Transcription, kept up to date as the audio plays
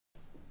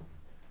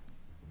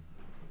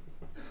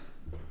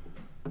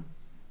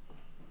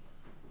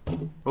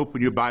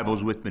Open your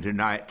Bibles with me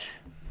tonight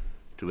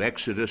to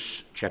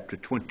Exodus chapter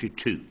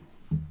 22.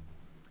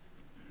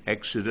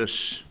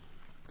 Exodus,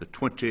 the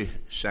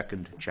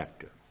 22nd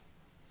chapter.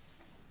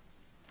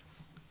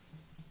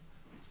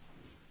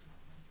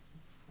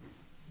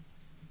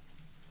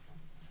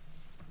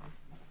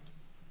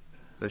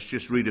 Let's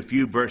just read a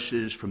few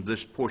verses from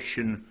this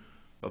portion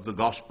of the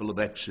Gospel of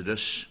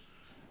Exodus,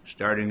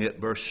 starting at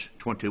verse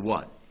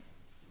 21.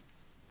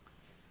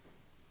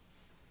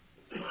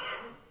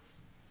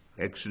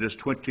 Exodus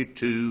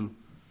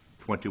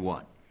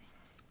 22:21.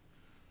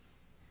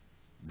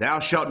 Thou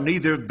shalt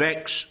neither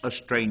vex a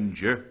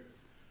stranger,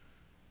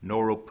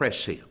 nor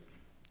oppress him,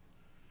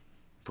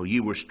 for ye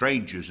were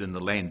strangers in the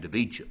land of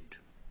Egypt.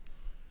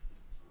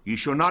 Ye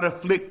shall not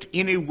afflict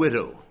any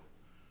widow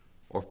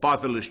or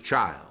fatherless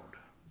child.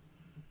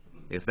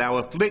 If thou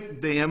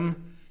afflict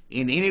them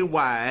in any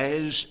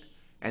wise,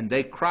 and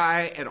they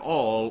cry at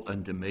all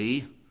unto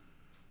me,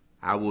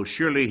 I will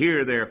surely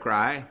hear their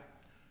cry,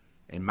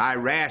 and my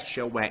wrath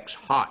shall wax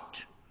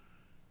hot,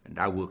 and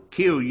I will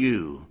kill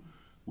you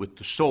with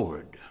the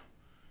sword,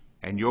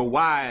 and your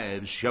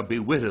wives shall be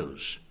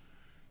widows,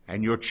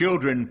 and your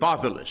children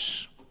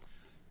fatherless.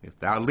 If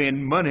thou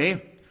lend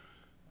money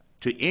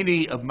to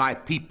any of my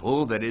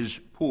people that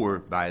is poor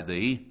by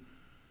thee,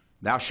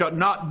 thou shalt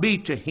not be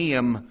to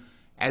him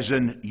as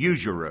an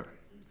usurer,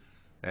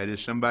 that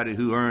is, somebody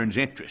who earns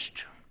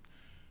interest.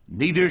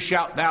 Neither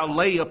shalt thou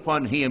lay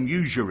upon him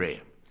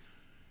usury.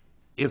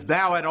 If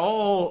thou at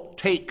all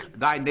take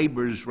thy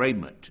neighbor's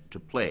raiment to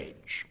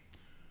pledge,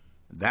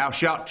 thou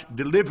shalt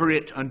deliver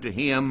it unto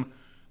him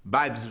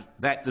by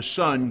that the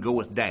sun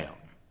goeth down.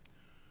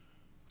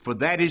 For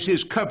that is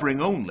his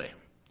covering only.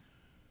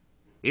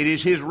 It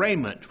is his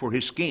raiment for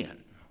his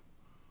skin.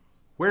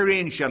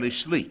 Wherein shall he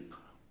sleep?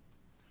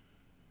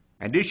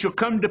 And it shall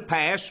come to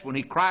pass, when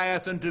he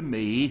crieth unto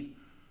me,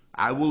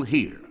 I will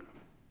hear.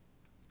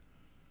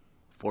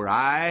 For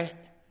I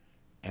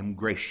am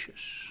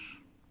gracious.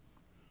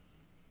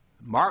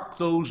 Mark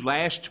those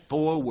last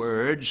four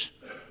words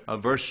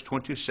of verse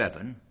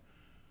 27.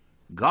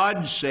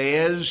 God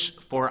says,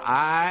 for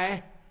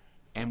I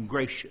am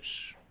gracious.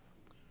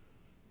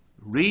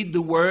 Read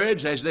the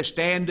words as they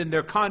stand in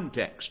their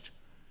context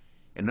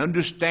and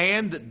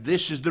understand that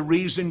this is the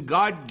reason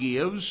God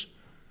gives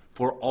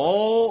for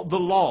all the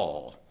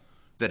law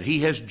that he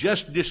has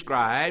just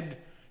described,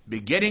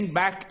 beginning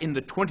back in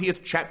the 20th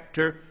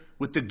chapter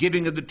with the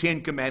giving of the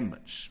Ten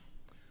Commandments.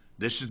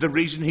 This is the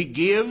reason he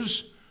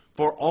gives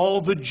for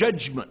all the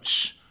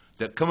judgments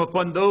that come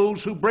upon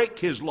those who break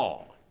his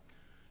law.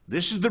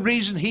 This is the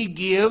reason he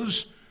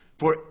gives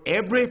for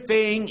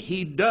everything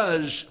he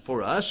does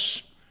for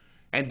us,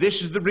 and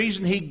this is the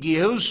reason he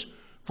gives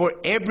for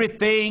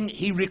everything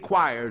he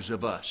requires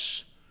of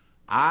us.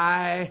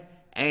 I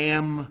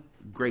am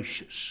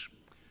gracious.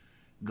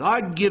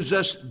 God gives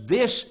us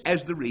this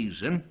as the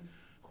reason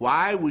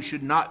why we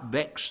should not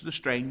vex the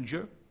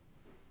stranger,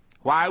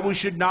 why we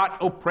should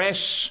not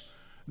oppress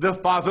the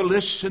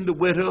fatherless and the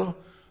widow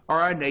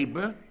or our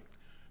neighbor,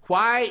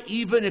 why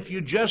even if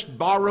you just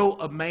borrow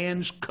a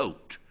man's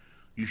coat,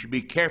 you should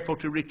be careful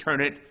to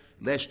return it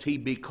lest he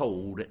be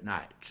cold at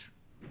night.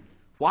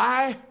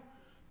 Why?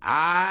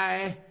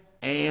 I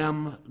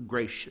am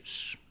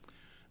gracious.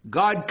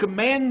 God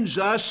commands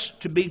us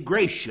to be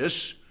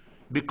gracious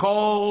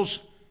because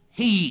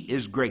he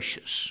is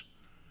gracious.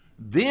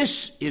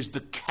 This is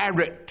the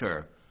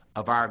character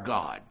of our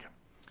God.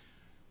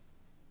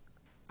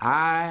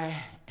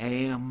 I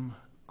am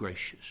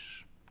gracious.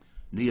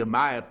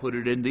 Nehemiah put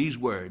it in these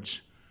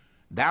words,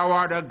 thou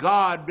art a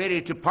God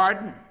ready to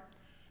pardon,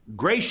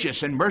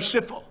 gracious and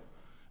merciful,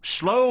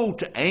 slow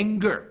to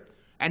anger,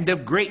 and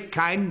of great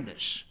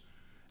kindness.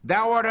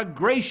 Thou art a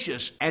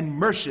gracious and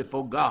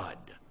merciful God.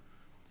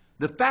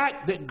 The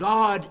fact that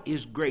God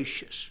is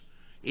gracious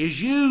is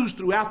used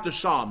throughout the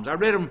Psalms. I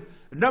read them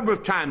a number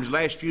of times the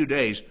last few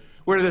days,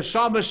 where the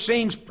psalmist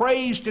sings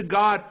praise to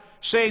God,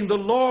 saying, the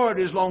Lord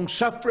is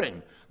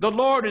long-suffering, the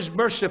Lord is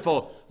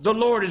merciful, the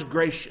Lord is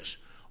gracious.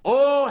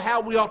 Oh, how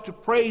we ought to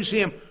praise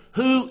him,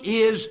 who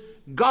is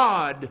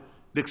God,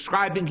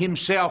 describing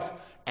himself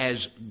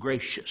as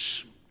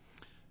gracious.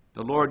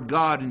 The Lord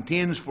God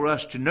intends for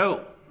us to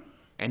know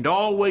and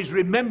always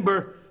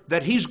remember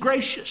that he's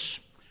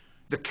gracious.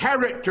 The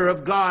character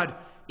of God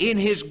in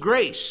his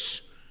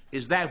grace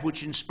is that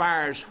which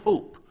inspires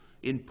hope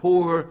in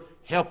poor,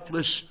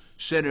 helpless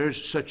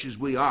sinners such as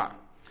we are.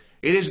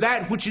 It is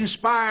that which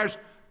inspires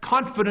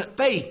confident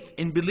faith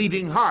in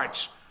believing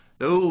hearts,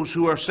 those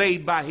who are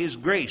saved by his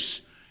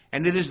grace.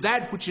 And it is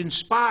that which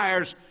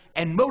inspires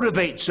and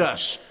motivates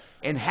us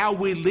in how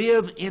we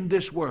live in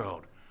this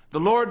world. The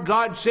Lord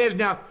God says,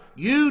 now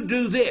you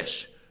do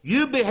this,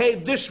 you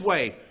behave this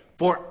way,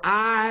 for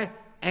I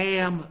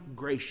am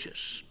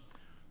gracious.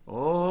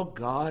 Oh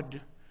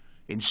God,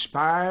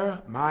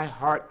 inspire my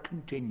heart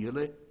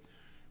continually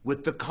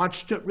with the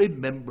constant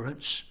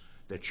remembrance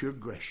that you're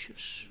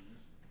gracious.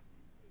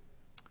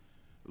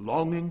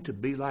 Longing to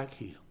be like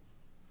him.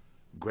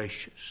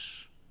 Gracious,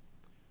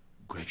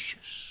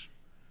 gracious,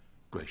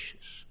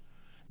 gracious.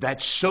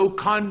 that's so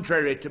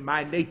contrary to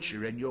my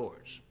nature and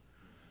yours,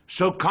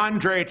 so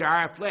contrary to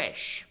our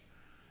flesh.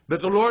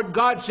 But the Lord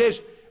God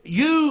says,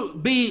 you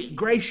be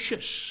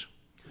gracious,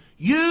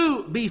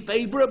 you be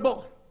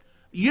favorable,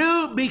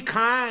 you be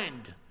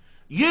kind,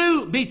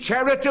 you be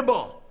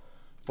charitable,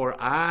 for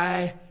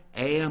I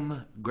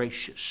am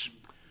gracious.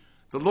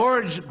 The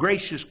Lord's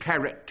gracious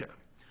character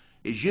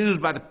is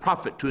used by the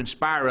prophet to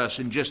inspire us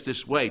in just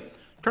this way.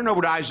 Turn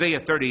over to Isaiah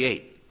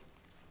 30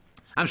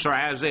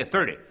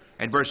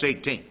 and verse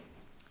 18.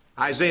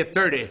 Isaiah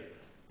 30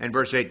 and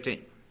verse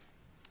 18.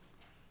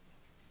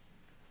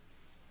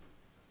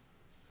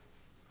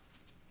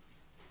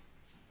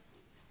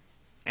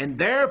 And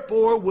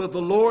therefore will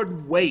the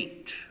Lord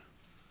wait,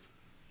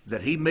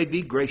 that he may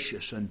be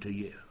gracious unto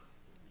you.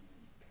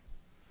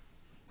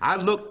 I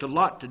looked a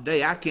lot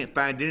today. I can't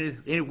find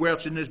anywhere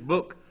else in this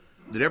book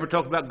that ever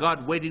talks about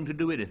God waiting to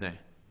do anything.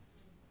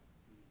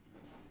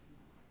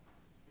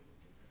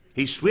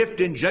 He's swift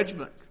in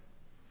judgment.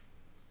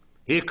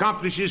 He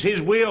accomplishes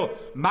his will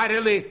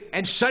mightily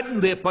and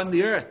suddenly upon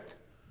the earth.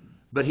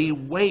 But he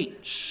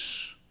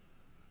waits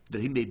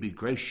that he may be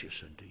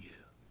gracious unto you.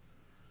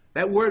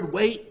 That word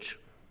wait,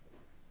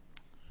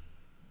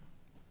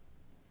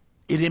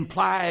 it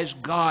implies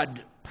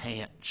God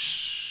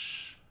pants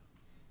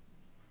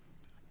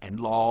and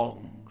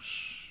longs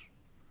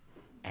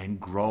and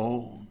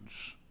groans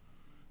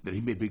that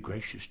he may be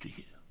gracious to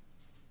you.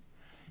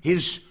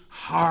 His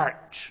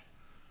heart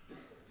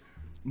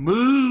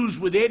moves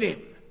within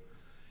him,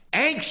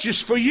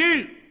 anxious for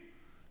you,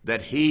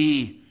 that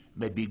he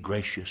may be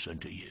gracious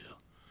unto you.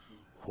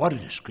 What a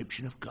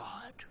description of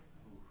God.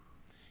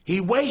 He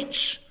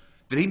waits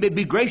that he may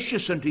be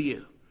gracious unto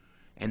you,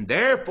 and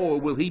therefore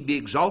will he be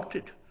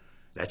exalted.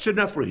 That's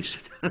enough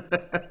reason.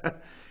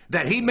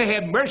 That he may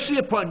have mercy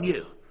upon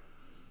you.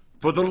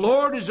 For the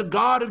Lord is a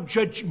God of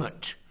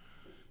judgment.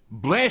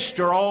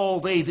 Blessed are all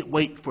they that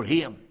wait for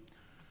him.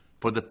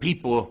 For the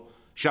people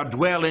shall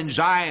dwell in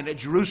Zion at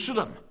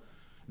Jerusalem.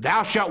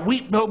 Thou shalt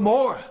weep no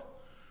more.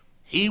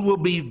 He will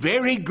be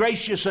very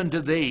gracious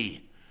unto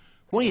thee.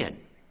 When?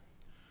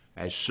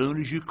 As soon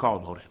as you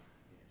call on him.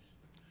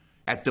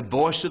 At the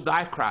voice of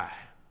thy cry.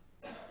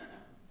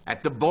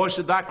 At the voice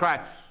of thy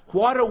cry.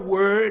 What a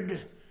word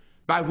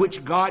by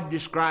which God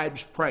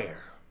describes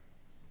prayer.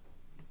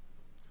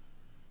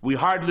 We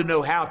hardly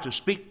know how to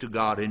speak to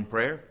God in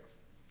prayer.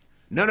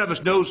 None of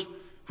us knows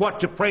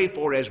what to pray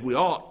for as we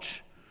ought.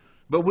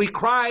 But we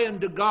cry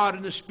unto God,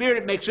 and the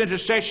Spirit makes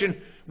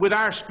intercession with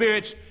our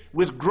spirits,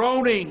 with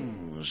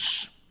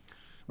groanings,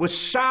 with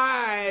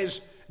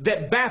sighs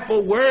that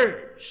baffle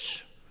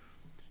words.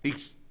 He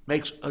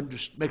makes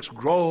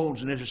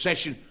groans and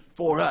intercession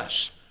for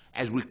us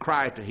as we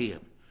cry to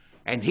him.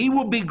 And he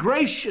will be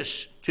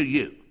gracious to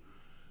you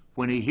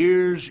when he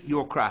hears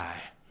your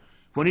cry.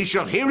 When he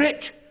shall hear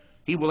it,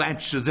 he will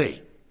answer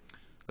thee.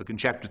 Look in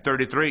chapter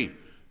 33,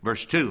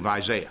 verse 2 of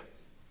Isaiah.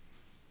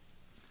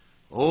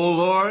 O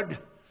Lord,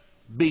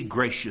 be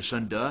gracious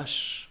unto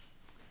us.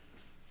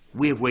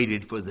 We have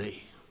waited for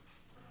thee.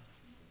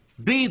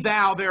 Be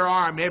thou their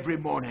arm every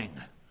morning,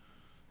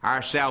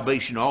 our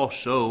salvation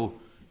also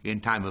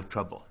in time of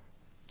trouble.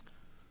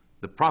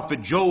 The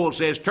prophet Joel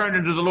says, turn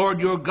unto the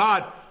Lord your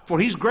God, for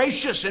he's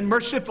gracious and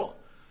merciful,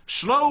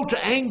 slow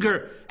to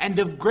anger, and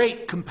of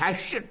great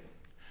compassion,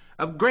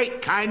 of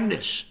great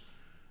kindness.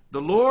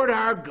 The Lord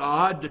our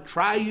God, the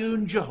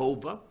triune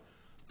Jehovah,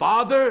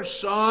 Father,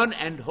 Son,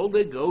 and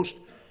Holy Ghost,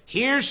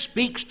 here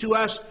speaks to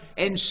us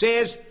and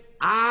says,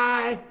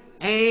 I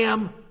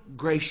am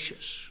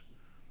gracious.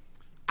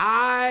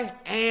 I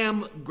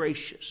am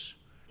gracious.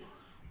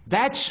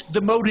 That's the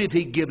motive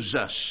he gives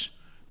us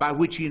by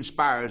which he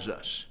inspires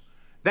us.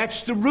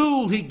 That's the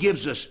rule he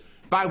gives us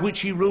by which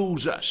he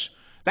rules us.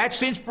 That's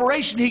the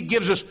inspiration he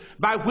gives us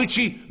by which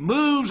he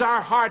moves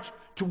our hearts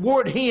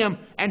toward him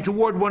and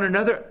toward one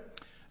another.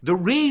 The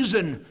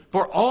reason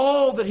for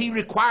all that he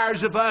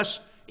requires of us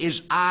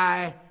is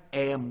I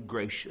am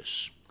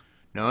gracious.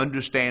 Now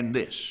understand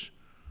this.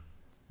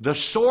 The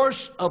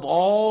source of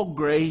all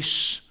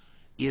grace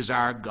is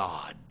our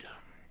God.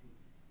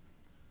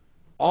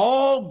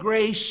 All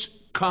grace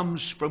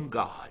comes from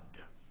God.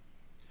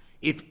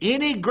 If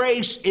any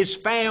grace is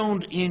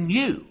found in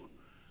you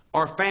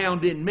or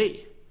found in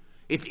me,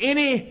 if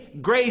any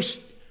grace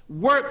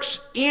works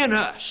in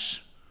us,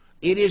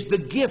 it is the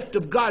gift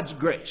of God's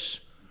grace.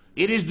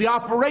 It is the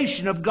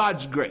operation of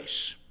God's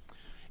grace.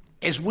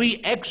 As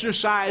we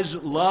exercise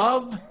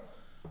love,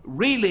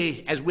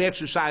 really as we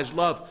exercise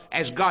love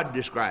as God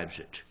describes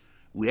it,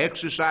 we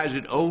exercise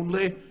it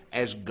only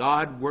as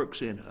God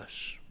works in us.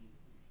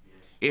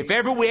 If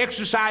ever we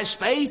exercise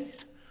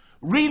faith,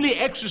 really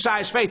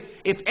exercise faith,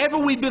 if ever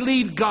we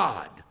believe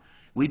God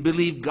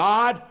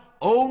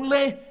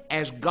only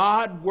as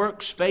God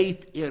works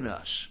faith in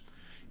us.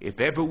 If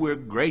ever we're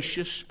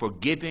gracious,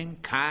 forgiving,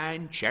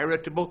 kind,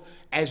 charitable,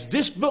 as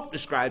this book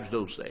describes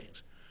those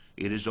things,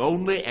 it is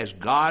only as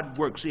God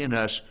works in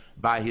us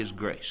by his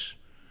grace.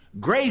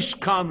 Grace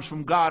comes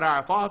from God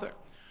our Father,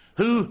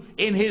 who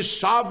in his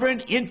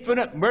sovereign,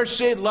 infinite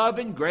mercy, love,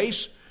 and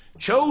grace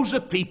chose a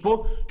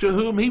people to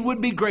whom he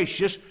would be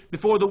gracious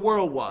before the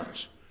world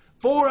was.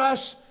 For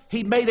us,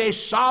 he made a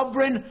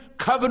sovereign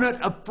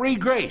covenant of free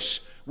grace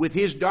with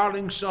his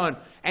darling Son,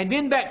 and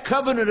in that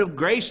covenant of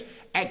grace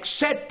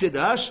accepted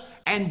us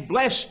and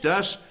blessed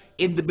us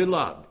in the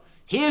beloved.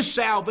 His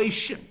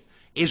salvation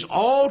is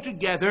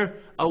altogether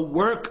a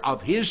work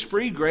of his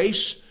free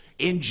grace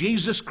in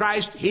Jesus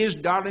Christ, his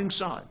darling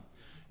Son.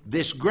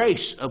 This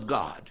grace of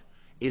God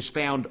is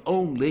found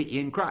only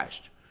in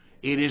Christ.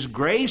 It is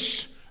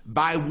grace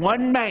by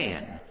one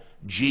man,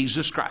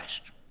 Jesus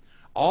Christ.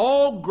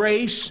 All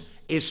grace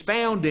is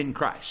found in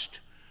Christ.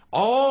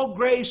 All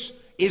grace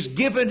is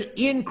given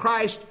in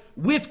Christ,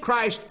 with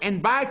Christ,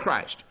 and by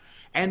Christ.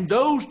 And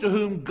those to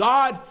whom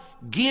God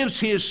gives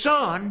his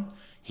Son,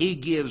 he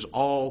gives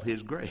all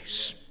his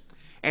grace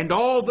and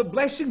all the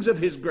blessings of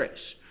his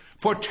grace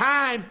for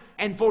time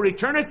and for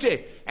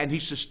eternity, and he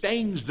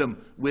sustains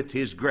them with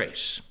his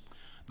grace.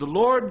 The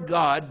Lord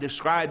God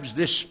describes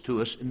this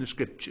to us in the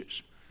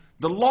Scriptures.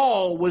 The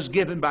law was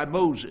given by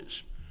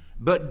Moses,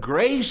 but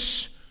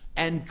grace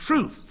and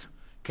truth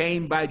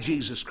came by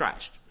Jesus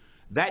Christ.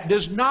 That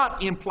does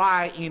not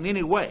imply in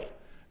any way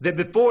that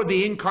before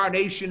the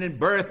incarnation and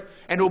birth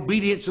and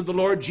obedience of the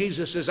Lord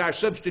Jesus as our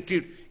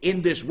substitute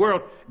in this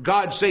world,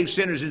 God saved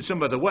sinners in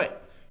some other way.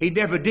 He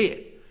never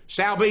did.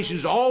 Salvation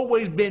has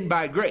always been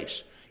by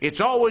grace.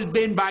 It's always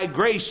been by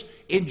grace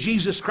in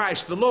Jesus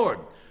Christ the Lord.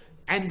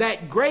 And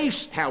that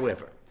grace,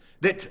 however,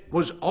 that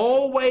was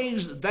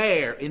always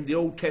there in the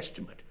Old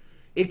Testament,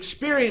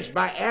 experienced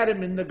by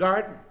Adam in the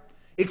garden,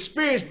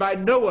 experienced by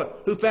Noah,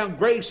 who found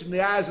grace in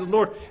the eyes of the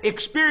Lord,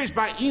 experienced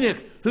by Enoch,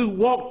 who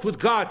walked with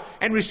God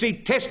and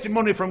received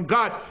testimony from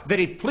God that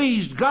it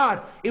pleased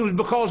God. It was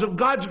because of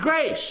God's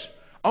grace,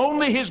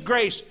 only his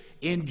grace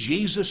in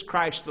Jesus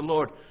Christ the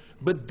Lord.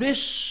 But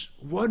this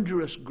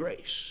wondrous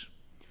grace,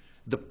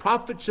 the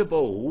prophets of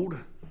old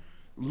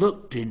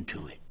looked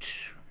into it.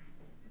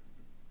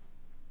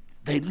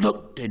 They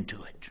looked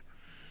into it,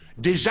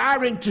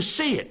 desiring to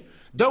see it,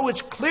 though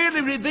it's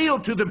clearly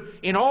revealed to them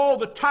in all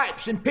the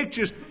types and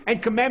pictures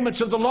and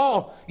commandments of the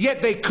law,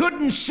 yet they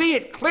couldn't see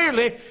it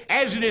clearly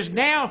as it is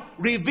now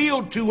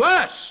revealed to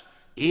us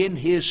in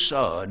his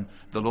Son,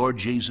 the Lord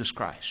Jesus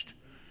Christ.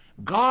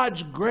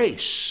 God's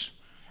grace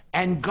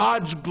and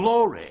God's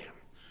glory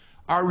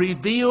are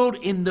revealed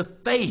in the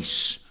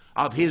face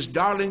of his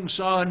darling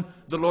Son,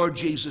 the Lord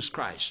Jesus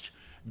Christ.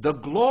 The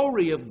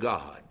glory of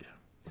God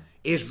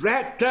is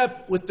wrapped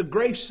up with the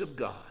grace of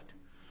God.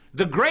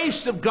 The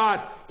grace of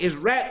God is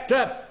wrapped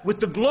up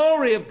with the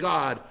glory of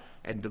God,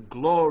 and the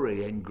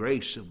glory and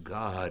grace of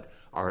God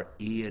are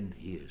in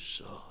his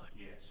Son.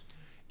 Yes.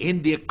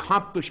 In the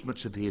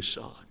accomplishments of his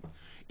Son,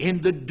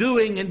 in the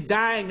doing and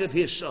dying of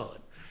his Son,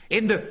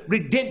 in the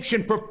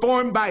redemption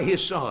performed by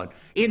his Son,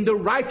 in the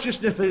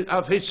righteousness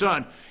of his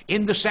Son,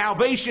 in the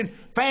salvation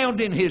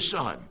found in his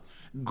Son.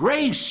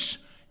 Grace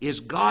is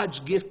God's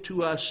gift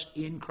to us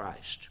in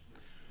Christ.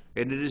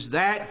 And it is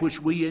that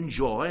which we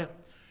enjoy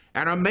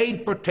and are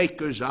made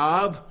partakers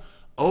of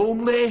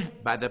only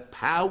by the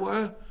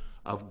power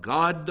of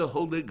God the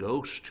Holy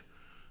Ghost,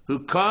 who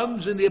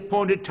comes in the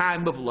appointed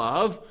time of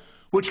love,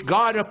 which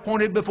God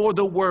appointed before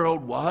the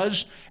world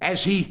was,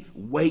 as he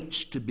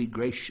waits to be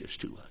gracious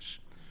to us.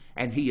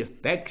 And he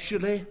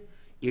effectually,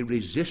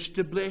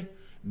 irresistibly,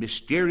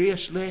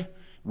 mysteriously,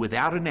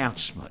 without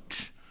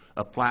announcement,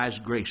 applies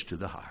grace to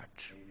the heart.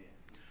 Amen.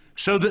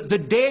 So that the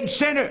dead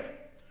sinner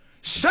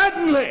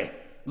suddenly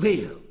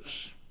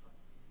lives.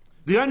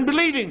 The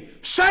unbelieving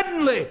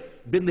suddenly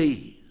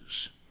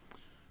believes.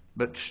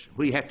 But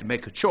we have to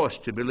make a choice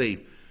to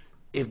believe.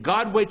 If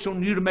God waits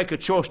on you to make a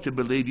choice to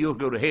believe, you'll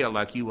go to hell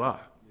like you are.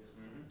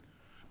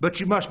 But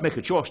you must make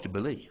a choice to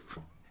believe.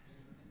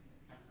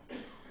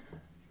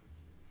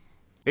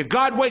 If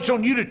God waits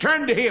on you to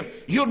turn to him,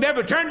 you'll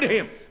never turn to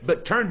him.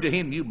 But turn to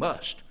him you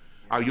must,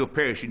 or you'll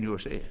perish in your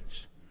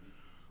sins.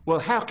 Well,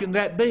 how can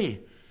that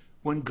be?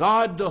 When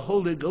God the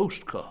Holy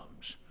Ghost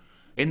comes,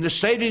 in the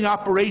saving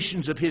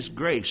operations of his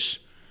grace,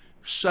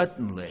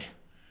 suddenly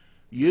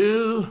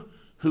you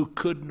who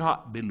could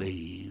not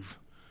believe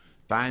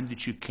find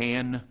that you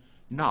can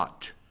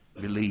not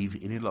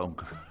believe any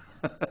longer.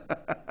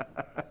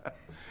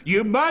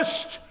 You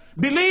must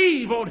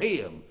believe on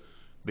him,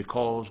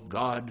 because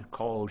God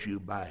calls you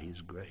by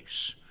his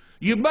grace.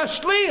 You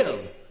must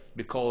live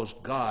because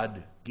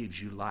God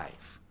gives you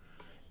life.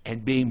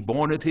 And being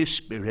born of his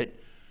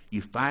Spirit,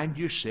 you find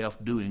yourself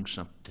doing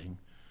something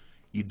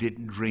you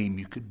didn't dream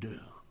you could do.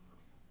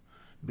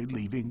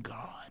 Believing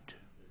God,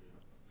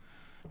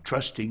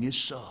 trusting his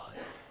Son,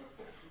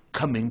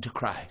 coming to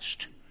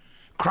Christ,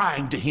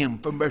 crying to him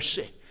for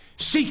mercy,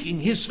 seeking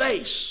his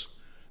face,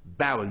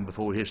 bowing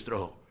before his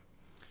throne.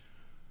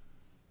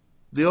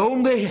 The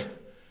only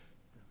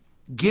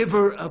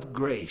giver of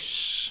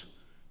grace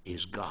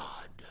is God.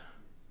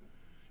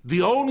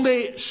 The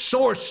only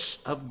source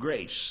of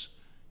grace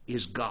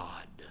is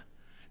God.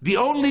 The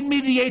only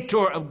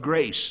mediator of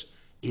grace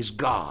is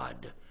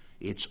God.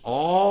 It's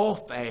all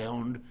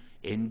found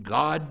in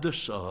God the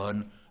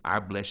Son,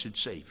 our blessed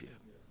Savior.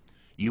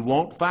 You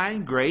won't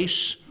find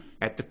grace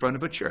at the front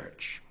of a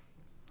church.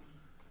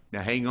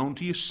 Now hang on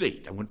to your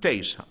seat. I want to tell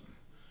you something.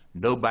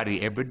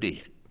 Nobody ever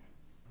did.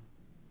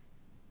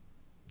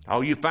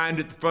 All you find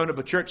at the front of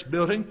a church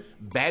building,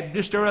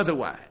 Baptist or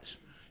otherwise,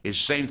 is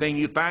the same thing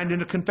you find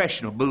in a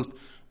confessional booth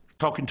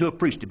talking to a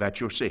priest about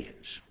your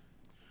sins.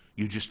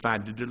 You just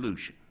find a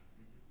delusion.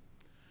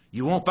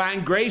 You won't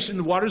find grace in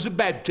the waters of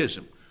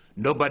baptism.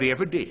 Nobody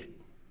ever did.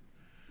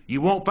 You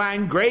won't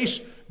find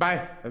grace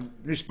by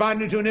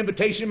responding to an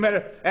invitation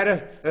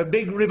at a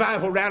big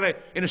revival rally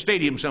in a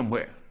stadium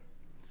somewhere.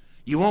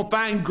 You won't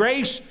find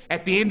grace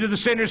at the end of the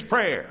sinner's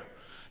prayer.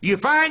 You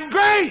find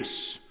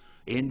grace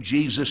in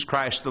Jesus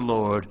Christ the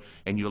Lord,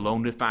 and you'll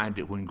only find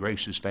it when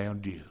grace is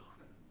found you.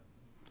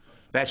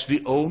 That's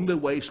the only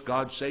way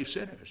God saves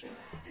sinners,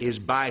 is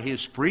by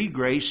his free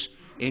grace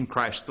in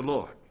Christ the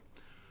Lord.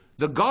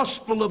 The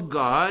gospel of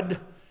God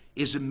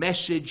is a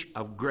message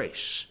of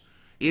grace.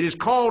 It is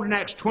called in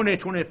Acts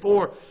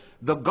 20:24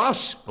 the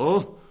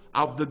gospel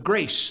of the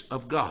grace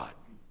of God.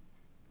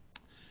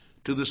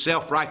 To the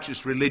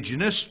self-righteous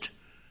religionist,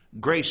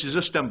 grace is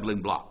a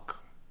stumbling block.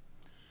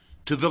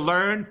 To the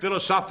learned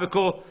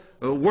philosophical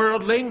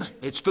worldling,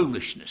 it's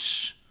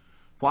foolishness.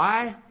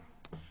 Why?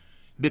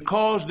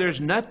 Because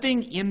there's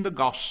nothing in the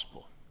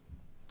gospel,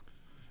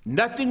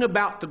 nothing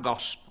about the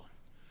gospel,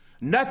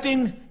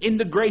 nothing in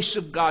the grace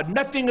of God,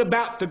 nothing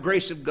about the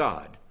grace of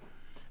God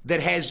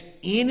that has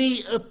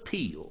any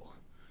appeal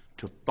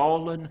to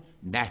fallen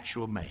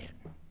natural man.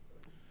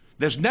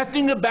 There's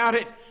nothing about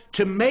it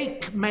to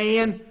make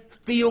man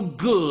feel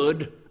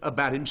good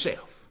about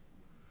himself.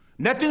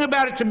 Nothing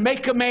about it to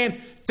make a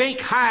man think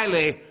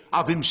highly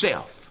of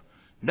himself.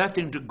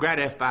 Nothing to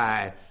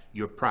gratify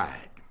your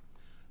pride.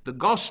 The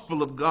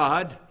gospel of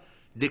God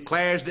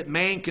declares that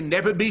man can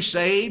never be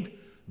saved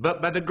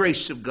but by the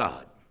grace of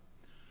God.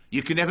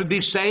 You can never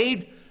be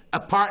saved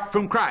apart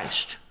from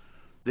Christ,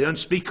 the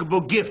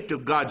unspeakable gift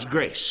of God's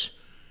grace.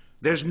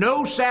 There's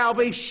no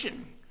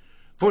salvation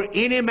for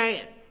any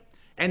man,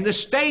 and the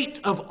state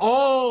of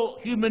all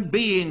human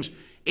beings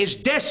is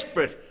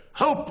desperate,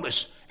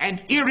 hopeless,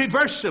 and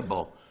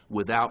irreversible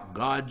without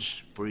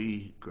God's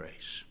free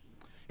grace.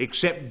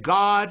 Except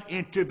God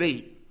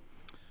intervene.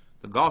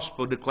 The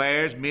gospel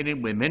declares men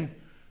and women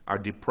are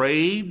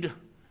depraved,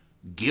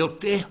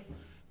 guilty,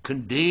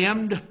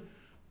 condemned,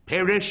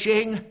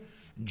 perishing,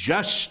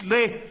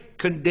 justly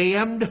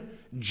condemned,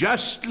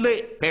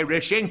 justly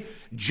perishing,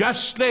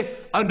 justly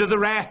under the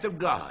wrath of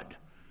God.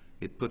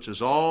 It puts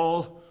us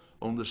all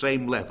on the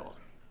same level,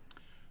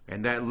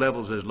 and that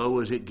level's as low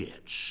as it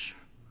gets.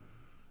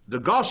 The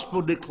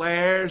gospel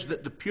declares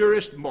that the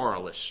purest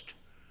moralist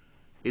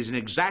is in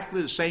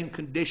exactly the same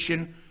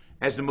condition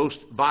as the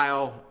most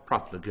vile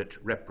profligate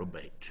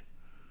reprobate.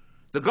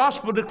 The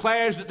gospel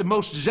declares that the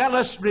most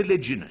zealous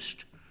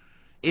religionist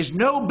is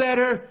no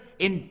better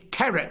in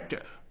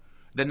character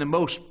than the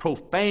most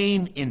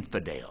profane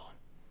infidel.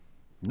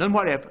 None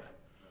whatever.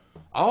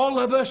 All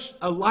of us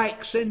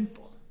alike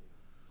sinful.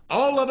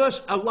 All of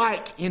us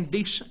alike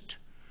indecent.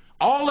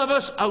 All of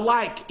us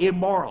alike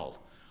immoral.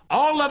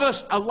 All of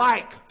us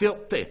alike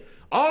filthy.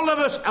 All of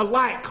us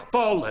alike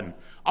fallen.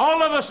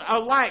 All of us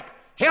alike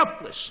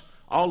helpless.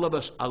 All of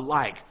us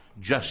alike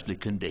justly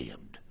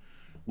condemned.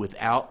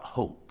 Without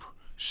hope,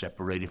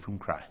 separated from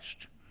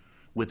Christ.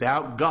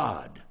 Without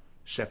God,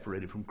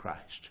 separated from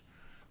Christ.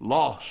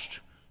 Lost,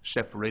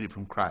 separated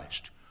from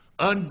Christ.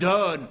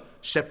 Undone,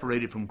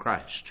 separated from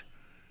Christ.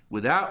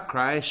 Without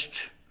Christ,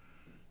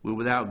 we're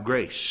without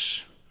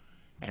grace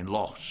and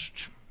lost.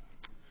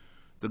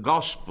 The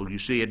gospel, you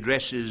see,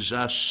 addresses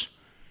us,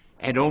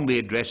 and only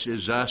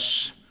addresses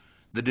us,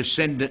 the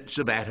descendants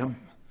of Adam,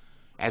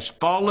 as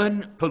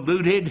fallen,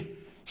 polluted,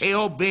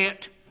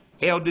 hell-bent,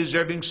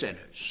 hell-deserving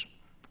sinners.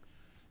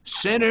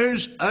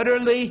 Sinners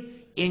utterly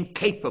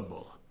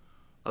incapable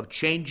of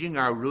changing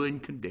our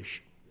ruined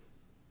condition.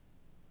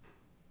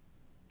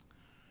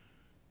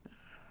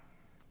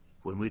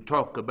 When we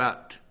talk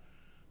about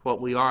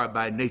what we are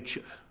by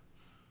nature,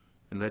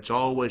 and let's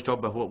always talk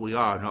about what we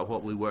are, not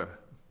what we were.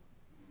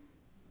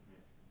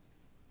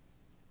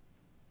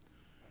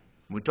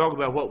 When we talk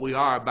about what we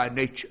are by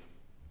nature,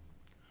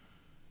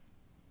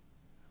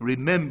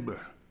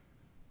 remember,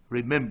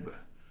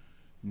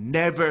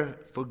 never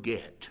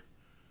forget,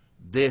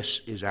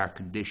 this is our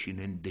condition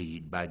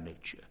indeed by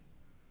nature.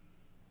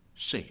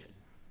 Sin,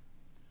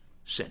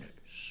 sinners,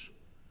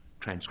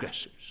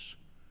 transgressors,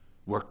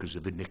 workers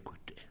of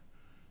iniquity,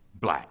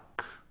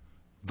 black,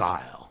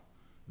 vile,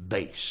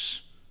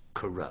 base,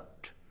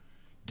 corrupt,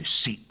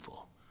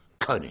 deceitful,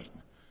 cunning,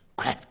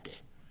 crafty,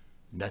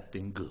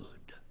 nothing good,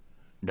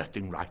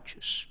 nothing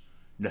righteous,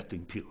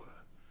 nothing pure,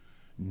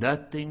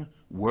 nothing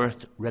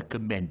worth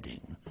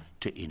recommending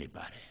to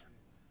anybody.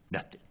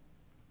 Nothing.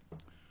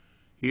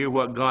 Hear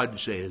what God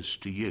says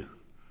to you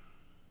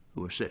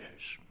who are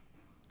sinners.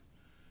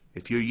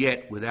 If you're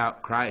yet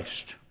without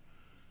Christ,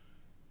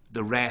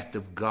 the wrath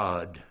of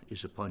God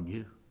is upon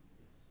you.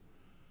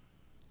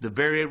 The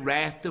very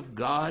wrath of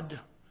God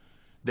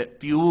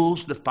that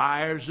fuels the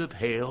fires of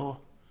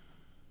hell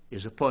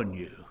is upon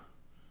you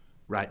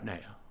right now.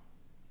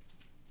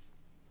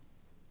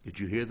 Did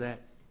you hear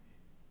that?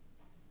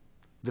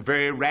 The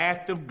very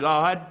wrath of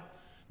God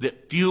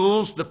that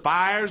fuels the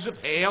fires of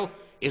hell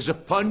is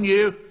upon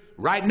you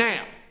right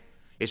now.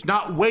 It's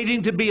not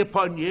waiting to be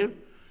upon you.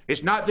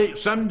 It's not that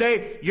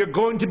someday you're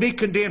going to be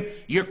condemned.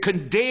 You're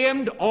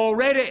condemned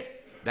already.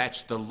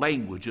 That's the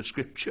language of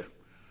Scripture.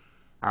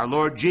 Our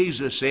Lord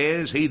Jesus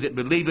says, he that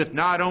believeth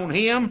not on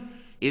him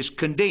is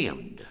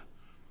condemned.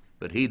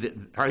 But he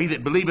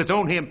that believeth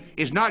on him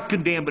is not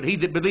condemned, but he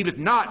that believeth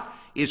not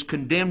is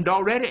condemned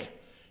already,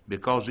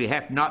 because he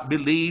hath not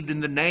believed in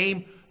the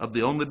name of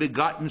the only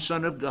begotten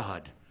Son of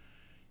God.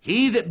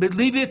 He that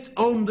believeth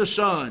on the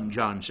Son,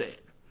 John said,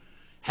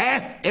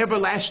 hath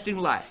everlasting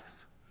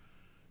life.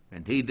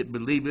 And he that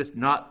believeth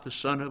not the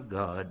Son of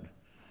God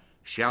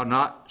shall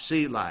not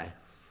see life,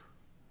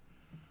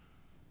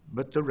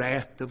 but the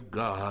wrath of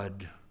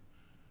God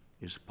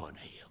is upon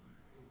him.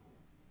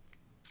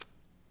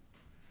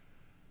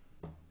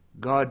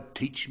 God,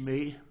 teach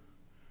me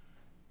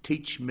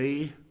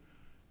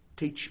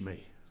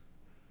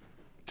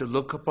to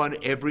look upon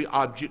every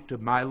object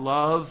of my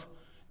love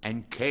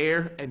and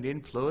care and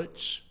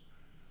influence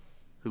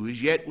who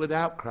is yet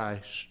without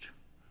Christ,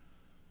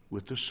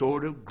 with the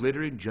sword of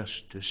glittering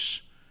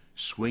justice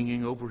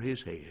swinging over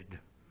his head.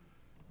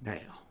 Now.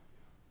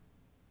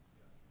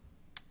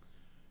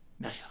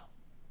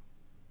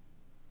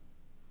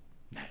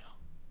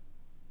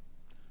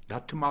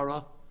 Not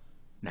tomorrow,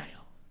 now.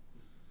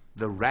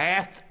 The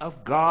wrath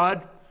of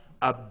God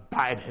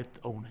abideth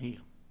on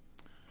him.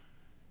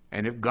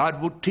 And if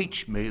God will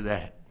teach me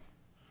that,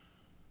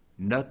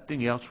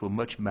 nothing else will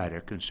much matter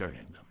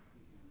concerning them.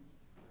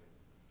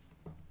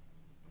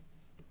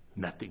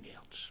 Nothing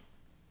else.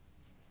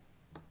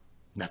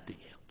 Nothing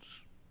else.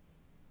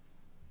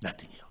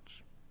 Nothing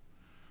else.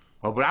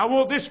 Oh, but I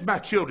want this for my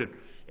children.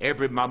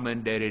 Every mama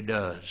and daddy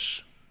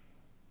does.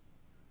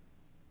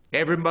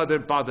 Every mother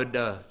and father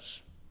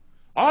does.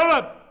 All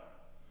of them.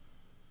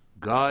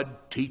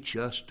 God, teach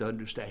us to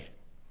understand.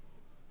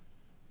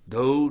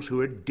 Those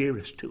who are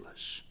dearest to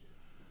us,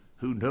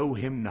 who know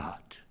him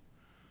not,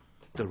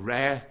 the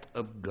wrath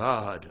of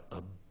God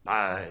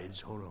abides,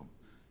 hold on,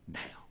 now.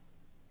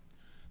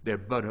 They're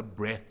but a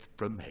breath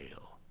from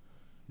hell.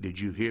 Did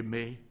you hear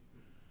me?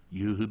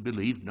 You who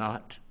believe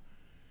not,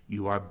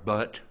 you are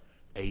but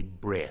a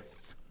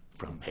breath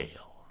from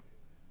hell.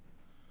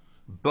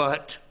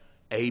 But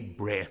a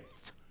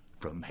breath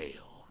from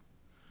hell.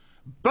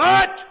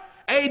 But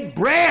a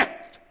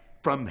breath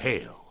from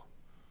hell.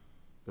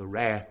 The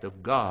wrath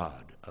of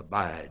God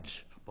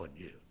abides upon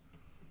you.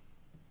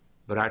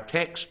 But our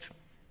text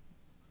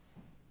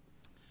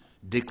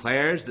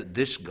declares that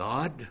this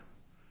God,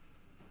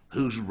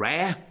 whose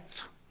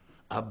wrath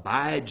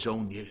abides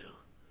on you,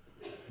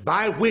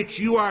 by which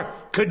you are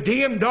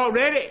condemned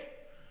already,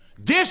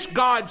 this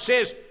God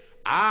says,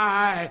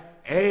 I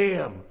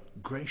am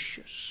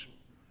gracious.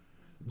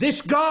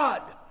 This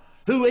God,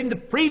 who in the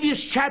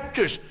previous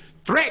chapters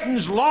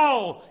threatens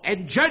law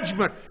and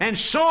judgment and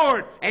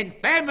sword and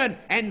famine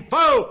and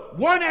foe,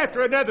 one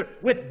after another,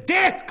 with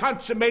death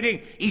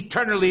consummating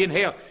eternally in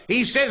hell.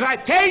 He says, I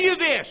tell you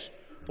this,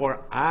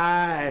 for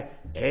I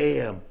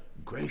am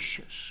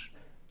gracious.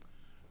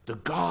 The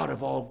God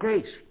of all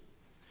grace.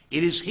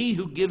 It is he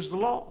who gives the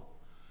law.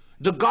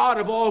 The God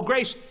of all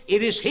grace.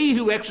 It is he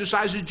who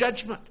exercises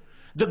judgment.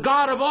 The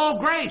God of all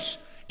grace.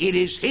 It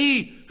is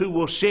he who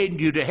will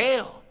send you to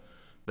hell.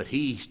 But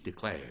he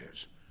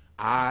declares,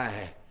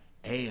 I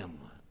am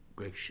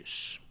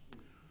gracious.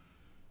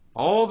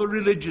 All the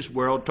religious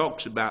world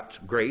talks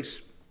about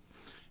grace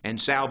and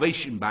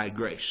salvation by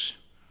grace.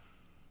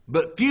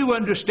 But few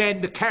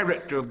understand the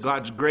character of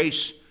God's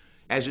grace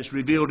as it's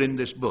revealed in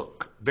this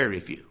book. Very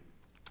few.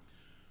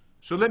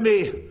 So let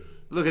me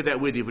look at that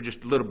with you for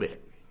just a little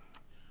bit.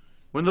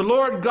 When the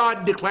Lord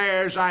God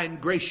declares, I am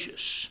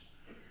gracious,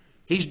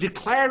 he's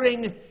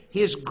declaring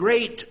his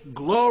great,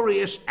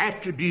 glorious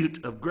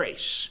attribute of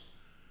grace.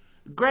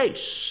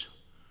 Grace,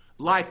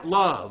 like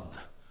love,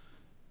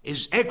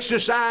 is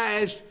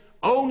exercised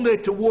only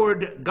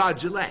toward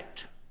God's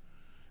elect.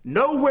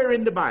 Nowhere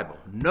in the Bible,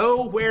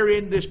 nowhere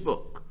in this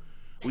book,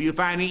 will you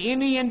find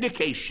any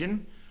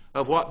indication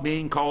of what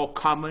being called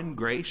common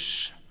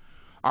grace,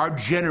 or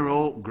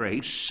general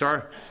grace,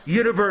 or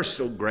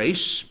universal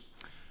grace.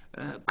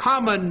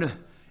 Common,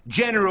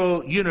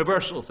 general,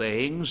 universal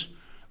things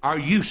are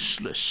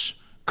useless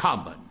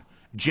common,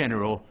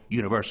 general,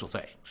 universal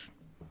things.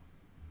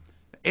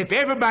 If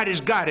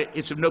everybody's got it,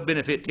 it's of no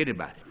benefit to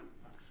anybody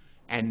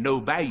and no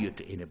value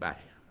to anybody.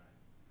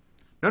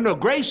 No,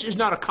 grace is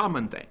not a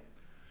common thing.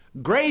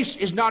 Grace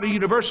is not a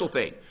universal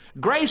thing.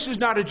 Grace is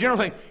not a general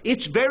thing.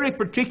 It's very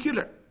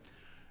particular.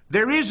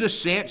 There is a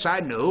sense,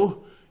 I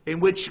know, in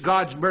which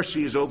God's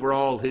mercy is over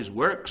all his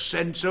works,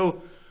 and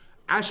so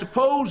I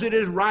suppose it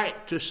is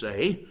right to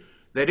say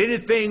that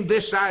anything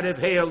this side of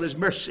hell is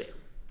mercy.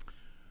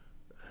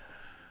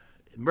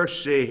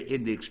 Mercy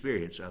in the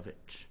experience of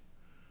it.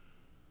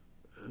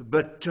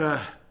 But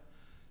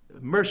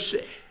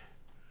mercy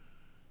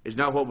is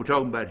not what we're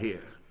talking about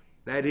here.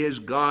 That is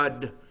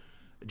God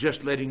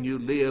just letting you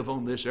live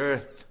on this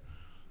earth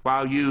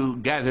while you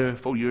gather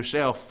for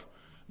yourself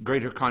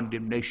greater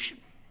condemnation.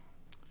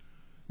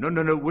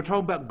 No, we're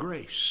talking about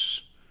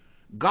grace.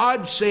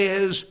 God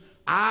says,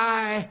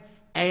 I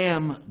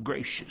am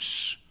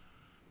gracious.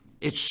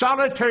 Its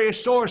solitary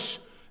source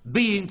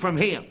being from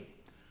him.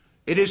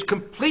 It is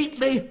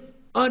completely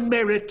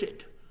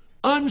unmerited,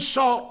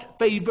 unsought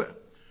favor.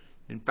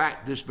 In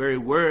fact, this very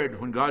word,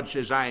 when God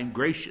says I am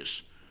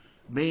gracious,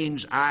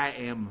 means I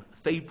am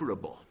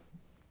favorable.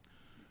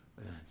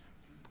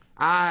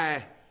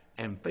 I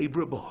am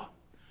favorable.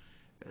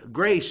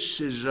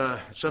 Grace is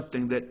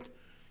something that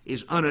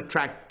is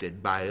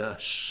unattracted by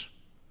us.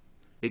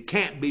 It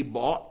can't be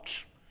bought.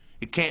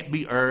 It can't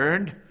be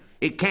earned.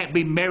 It can't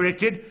be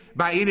merited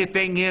by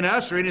anything in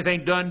us or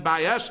anything done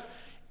by us.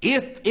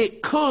 If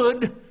it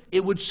could,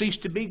 it would cease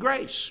to be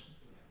grace.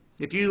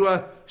 If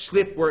you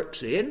slip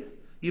works in,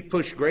 you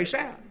push grace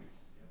out.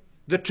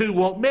 The two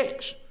won't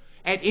mix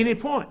at any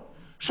point.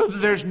 So that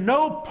there's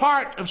no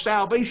part of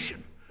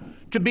salvation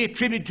to be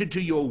attributed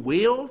to your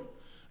will,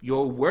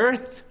 your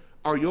worth,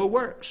 or your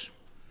works.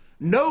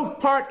 No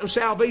part of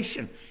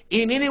salvation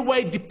in any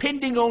way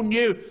depending on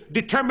you,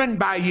 determined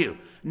by you.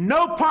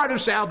 No part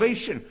of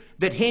salvation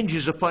that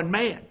hinges upon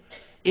man.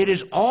 It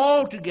is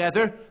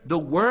altogether the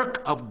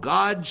work of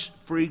God's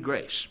free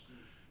grace.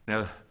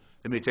 Now,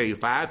 let me tell you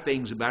 5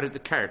 things about it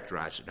that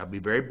characterize it. I'll be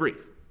very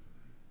brief.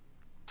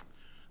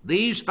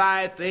 These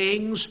 5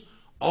 things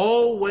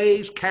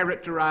always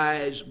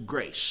characterize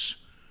grace.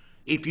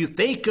 If you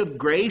think of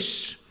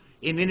grace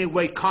in any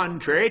way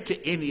contrary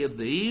to any of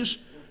these,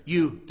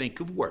 you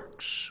think of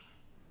works.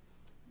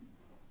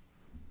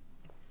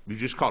 You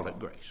just call it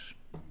grace.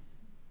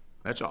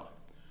 That's all.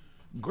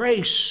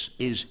 Grace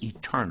is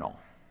eternal.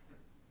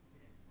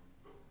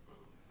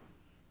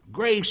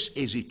 Grace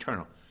is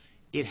eternal.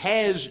 It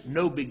has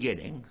no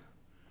beginning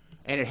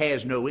and it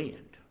has no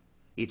end.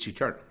 It's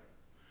eternal.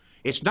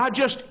 It's not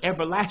just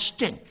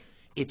everlasting,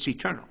 it's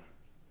eternal.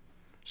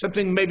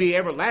 Something may be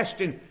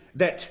everlasting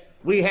that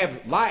we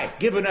have life,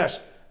 given us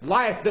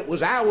life that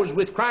was ours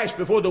with Christ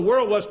before the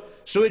world was,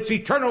 so it's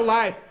eternal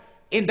life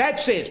in that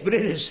sense, but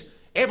it is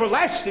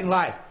everlasting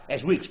life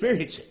as we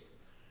experience it.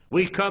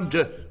 We come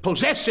to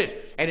possess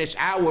it, and it's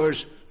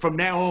ours from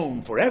now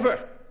on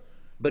forever.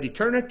 But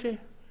eternity,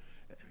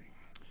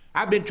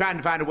 I've been trying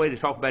to find a way to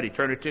talk about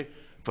eternity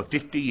for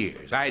 50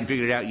 years. I hadn't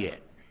figured it out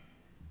yet.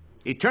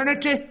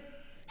 Eternity,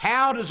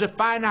 how does a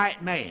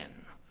finite man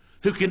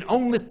who can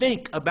only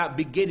think about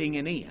beginning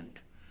and end,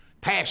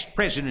 past,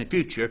 present, and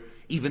future,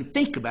 even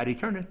think about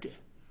eternity?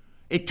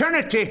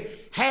 Eternity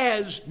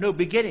has no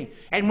beginning.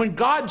 And when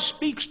God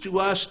speaks to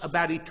us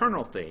about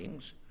eternal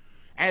things,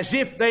 as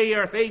if they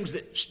are things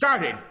that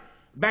started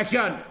back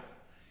yonder,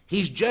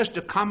 he's just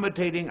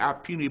accommodating our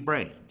puny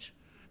brains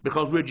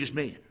because we're just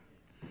men.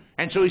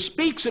 And so he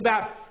speaks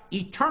about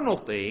eternal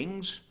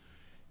things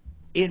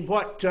in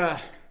what,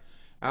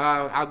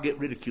 I'll get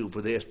ridiculed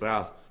for this, but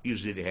I'll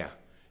use it anyhow,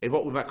 in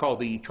what we might call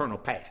the eternal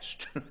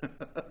past.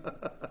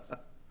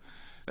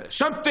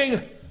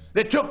 Something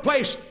that took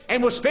place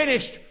and was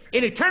finished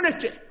in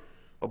eternity.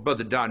 Oh,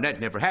 Brother Don, that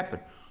never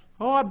happened.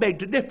 Oh, I beg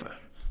to differ.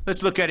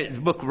 Let's look at it in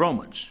the book of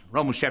Romans.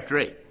 Romans chapter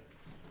 8.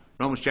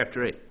 Romans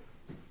chapter 8.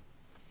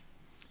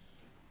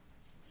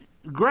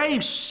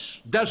 Grace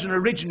doesn't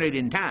originate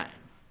in time.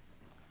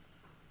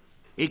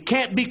 It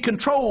can't be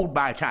controlled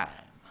by time.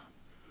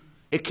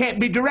 It can't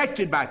be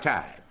directed by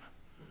time.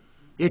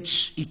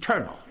 It's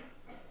eternal.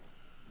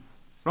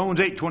 Romans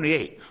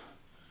 8:28.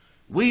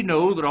 We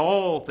know that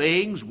all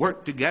things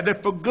work together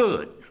for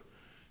good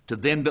to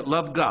them that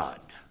love God,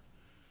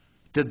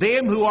 to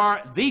them who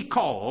are the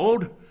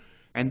called.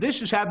 And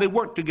this is how they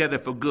work together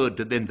for good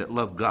to them that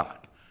love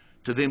God,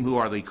 to them who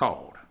are the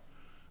called,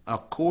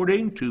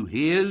 according to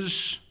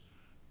his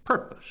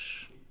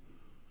purpose.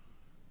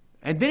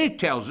 And then it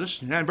tells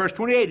us, now in verse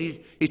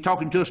 28, he's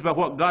talking to us about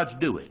what God's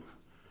doing.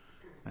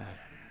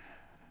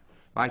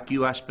 Like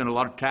you, I spent a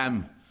lot of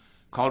time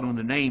calling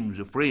the names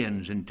of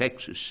friends in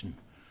Texas and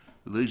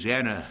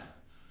Louisiana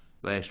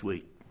last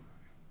week.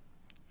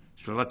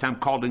 Spent a lot of time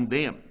calling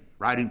them,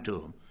 writing to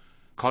them,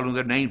 calling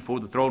their name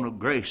before the throne of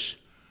grace.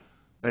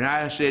 And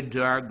I said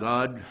to our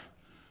God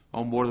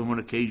on more than one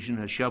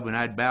occasion, a Shelby and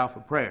I'd bow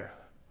for prayer.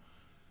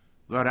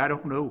 God, I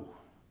don't know.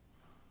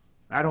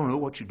 I don't know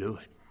what you're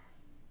doing.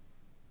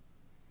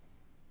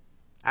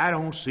 I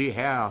don't see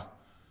how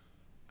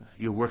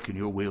you're working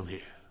your will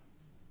here.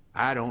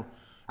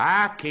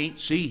 I can't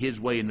see his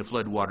way in the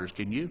floodwaters.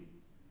 Can you?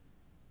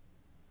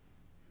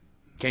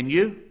 Can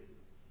you?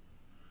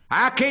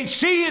 I can't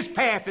see his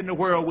path in the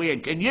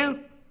whirlwind. Can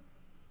you?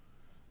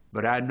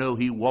 But I know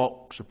he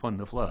walks upon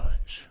the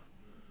floods.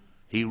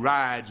 He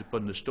rides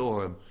upon the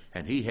storm,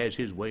 and he has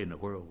his way in the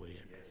whirlwind.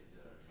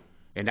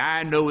 And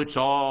I know it's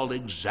all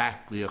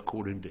exactly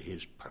according to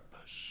his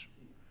purpose.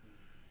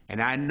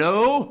 And I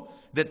know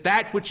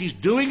that which he's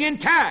doing in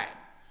time,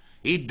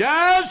 he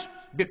does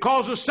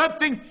because of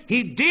something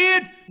he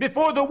did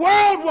before the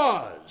world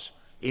was.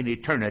 In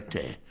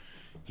eternity,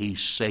 he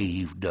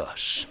saved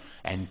us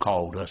and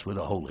called us with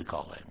a holy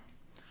calling.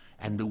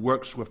 And the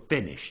works were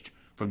finished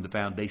from the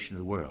foundation of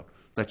the world.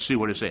 Let's see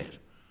what it says.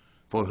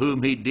 For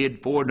whom he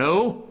did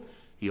foreknow,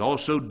 he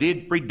also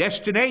did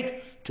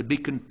predestinate to be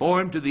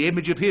conformed to the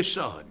image of his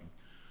Son,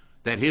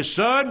 that his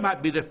Son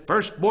might be the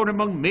firstborn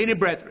among many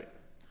brethren.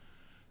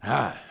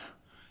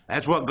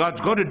 That's what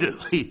God's going to do.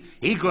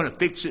 He's going to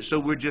fix it so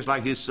we're just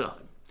like his Son.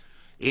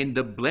 In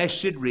the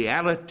blessed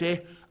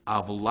reality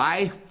of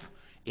life,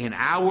 in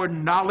our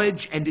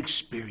knowledge and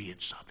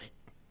experience of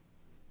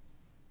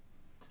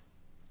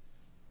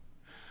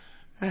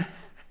it.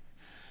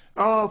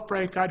 Oh,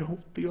 Frank, I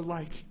don't feel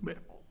like him at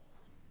all.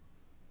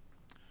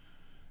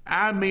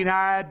 I mean,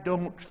 I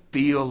don't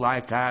feel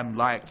like I'm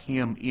like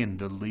him in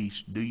the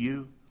least. Do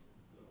you?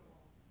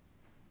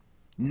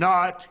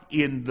 Not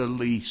in the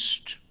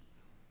least.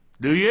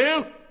 Do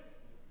you?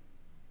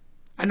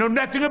 I know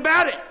nothing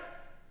about it.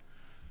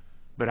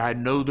 But I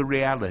know the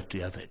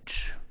reality of it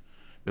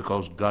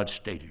because God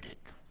stated it.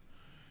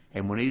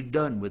 And when he's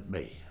done with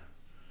me,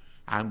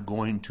 I'm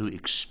going to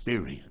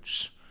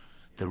experience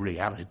the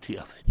reality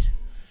of it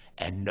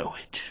and know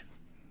it.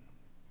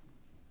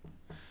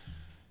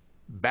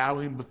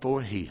 Bowing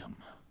before him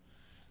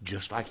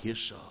just like his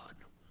Son,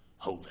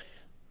 holy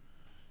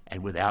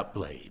and without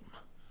blame,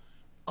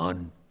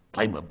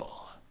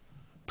 unblameable,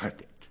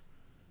 perfect,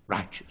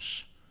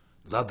 righteous,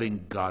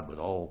 loving God with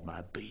all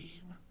my being.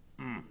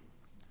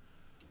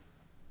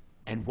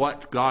 And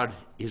what God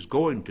is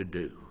going to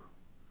do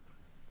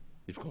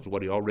is because of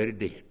what he already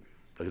did.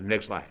 Look at the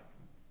next slide.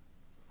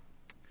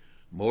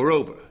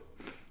 Moreover,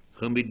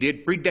 whom he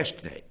did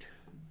predestinate,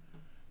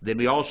 them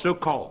he also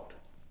called.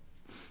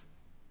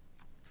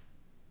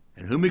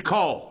 And whom he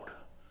called,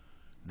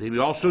 them he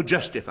also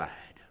justified.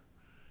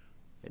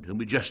 And whom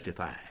he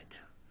justified,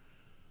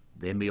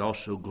 them he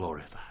also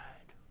glorified.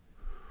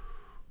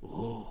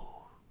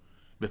 Oh,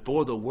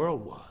 before the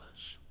world was,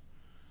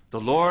 the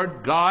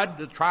Lord God,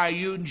 the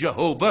triune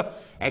Jehovah,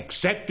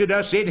 accepted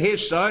us in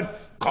his Son,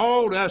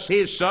 called us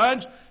his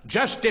sons,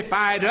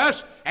 justified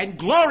us, and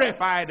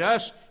glorified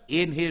us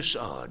in his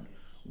Son,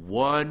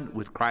 one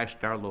with Christ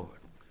our Lord.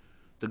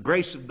 The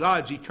grace of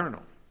God is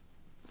eternal,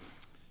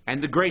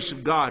 and the grace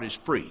of God is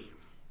free.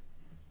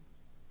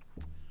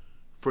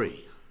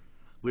 Free.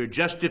 We're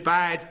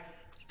justified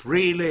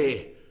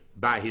freely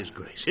by his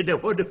grace. Isn't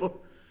that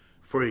wonderful?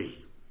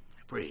 Free.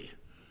 Free.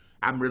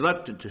 I'm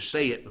reluctant to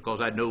say it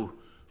because I know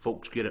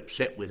folks get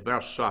upset with it,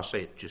 but I'll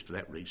say it just for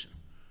that reason.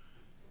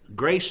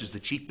 Grace is the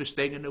cheapest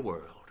thing in the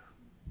world.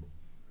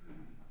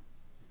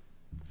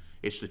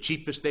 It's the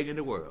cheapest thing in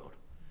the world.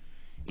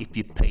 If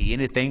you pay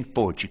anything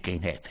for it, you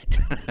can't have it.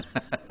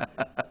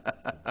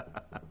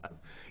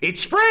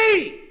 It's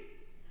free!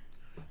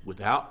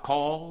 Without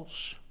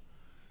cause,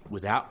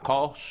 without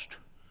cost,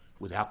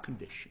 without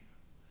condition.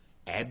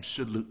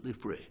 Absolutely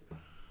free.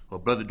 Well,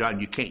 Brother Don,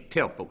 you can't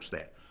tell folks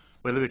that.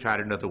 Well, let me try it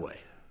another way.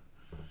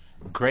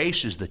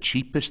 Grace is the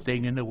cheapest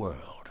thing in the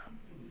world.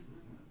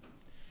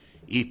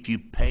 If you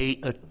pay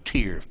a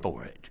tear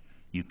for it,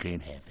 you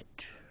can't have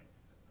it.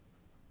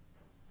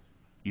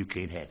 You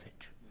can't have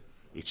it.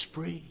 It's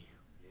free.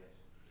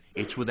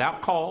 It's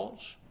without cause.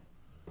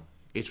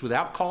 It's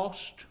without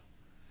cost.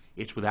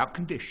 It's without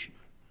condition.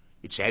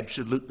 It's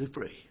absolutely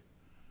free.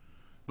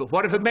 But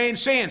what if a man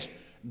sins?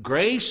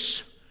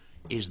 Grace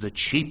is the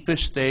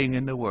cheapest thing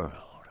in the world.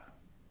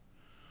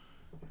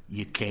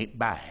 You can't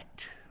buy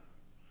it.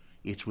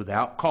 It's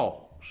without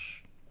cause.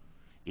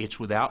 It's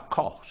without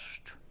cost.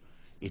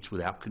 It's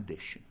without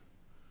condition.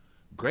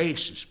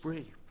 Grace is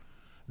free.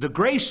 The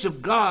grace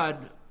of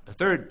God, the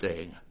third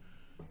thing,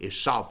 is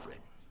sovereign.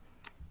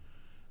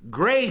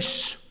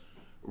 Grace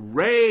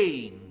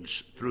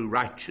reigns through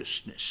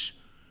righteousness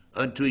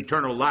unto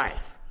eternal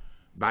life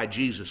by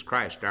Jesus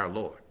Christ our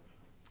Lord.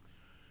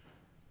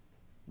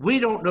 We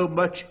don't know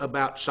much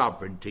about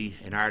sovereignty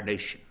in our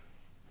nation.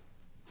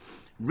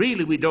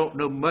 Really, we don't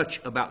know much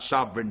about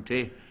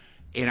sovereignty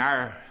in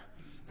our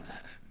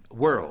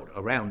world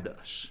around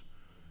us.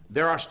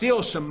 There are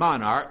still some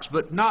monarchs,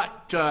 but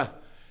not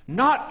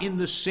in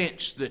the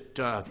sense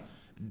that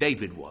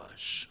David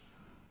was.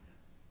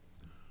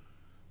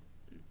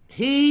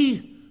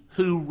 He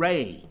who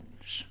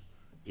reigns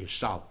is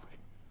sovereign.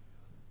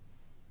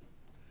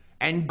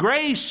 And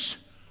grace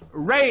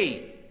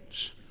reigns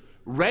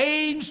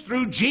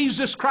through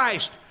Jesus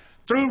Christ,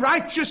 through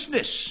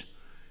righteousness.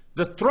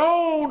 The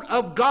throne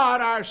of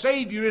God our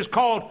Savior is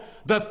called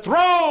the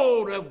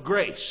throne of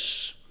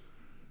grace.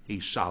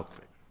 He's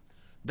sovereign.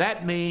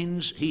 That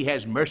means he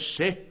has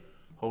mercy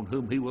on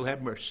whom he will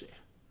have mercy.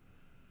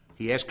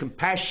 He has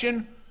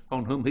compassion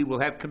on whom he will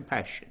have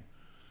compassion.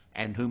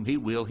 And whom he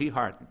will, he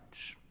hardens.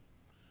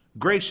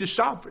 Grace is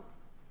sovereign.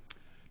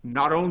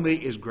 Not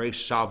only is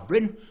grace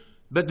sovereign,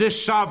 but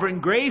this sovereign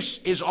grace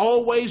is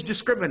always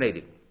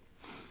discriminating.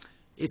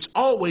 It's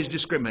always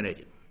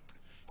discriminating.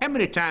 How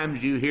many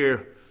times do you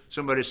hear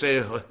somebody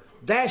say, well,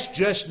 that's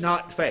just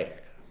not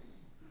fair?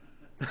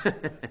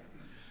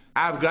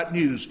 I've got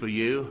news for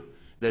you.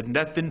 There's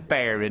nothing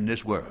fair in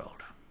this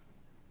world.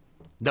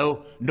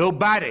 No,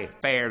 nobody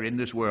fair in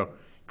this world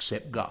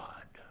except God.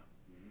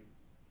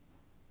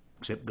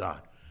 Except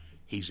God.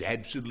 He's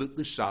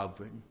absolutely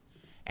sovereign,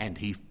 and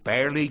he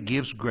fairly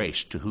gives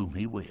grace to whom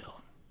he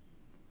will.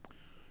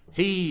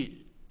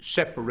 He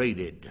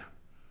separated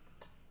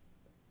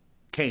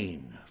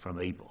Cain from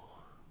Abel.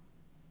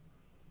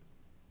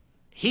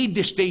 He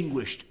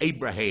distinguished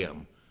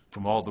Abraham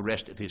from all the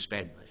rest of his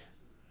family.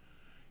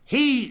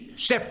 He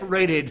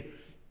separated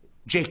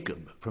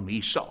Jacob from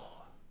Esau.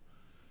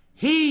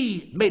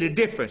 He made a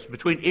difference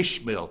between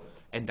Ishmael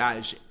and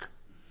Isaac.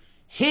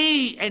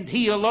 He and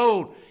he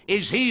alone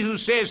is he who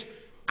says,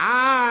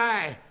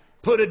 I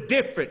put a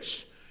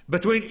difference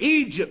between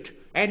Egypt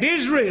and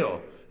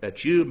Israel,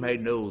 that you may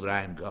know that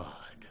I am God.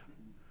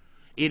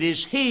 It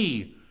is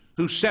he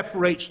who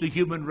separates the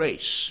human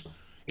race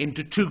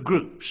into two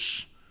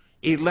groups,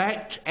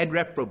 elect and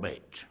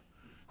reprobate,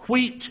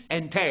 wheat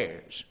and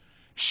tares,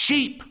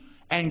 sheep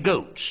and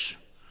goats.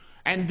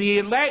 And the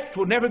elect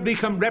will never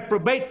become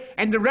reprobate,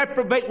 and the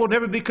reprobate will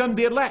never become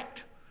the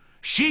elect.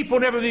 Sheep will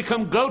never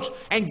become goats,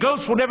 and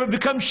goats will never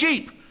become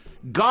sheep.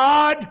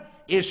 God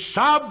is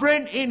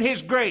sovereign in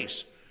his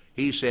grace.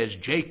 He says,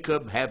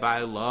 Jacob have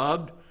I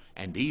loved,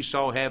 and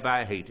Esau have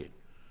I hated.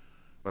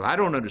 Well, I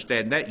don't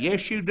understand that.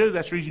 Yes, you do.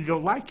 That's the reason you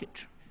don't like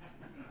it.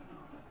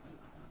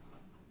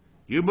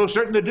 You most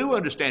certainly do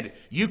understand it.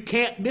 You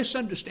can't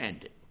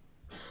misunderstand it.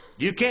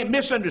 You can't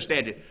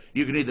misunderstand it.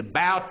 You can either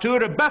bow to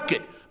it or buck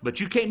it, but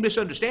you can't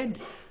misunderstand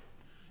it.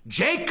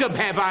 Jacob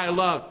have I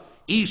loved,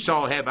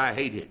 Esau have I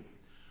hated.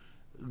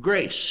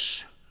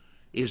 Grace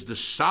is the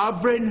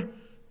sovereign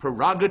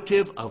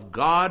prerogative of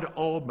God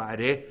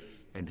Almighty,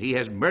 and he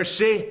has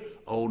mercy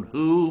on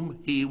whom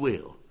he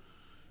will.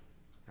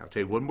 I'll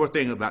tell you one more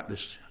thing about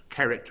this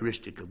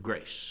characteristic of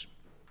grace.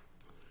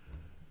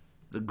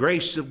 The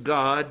grace of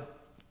God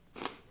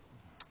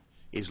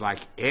is like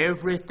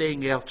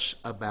everything else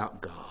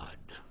about God.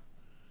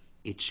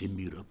 It's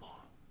immutable.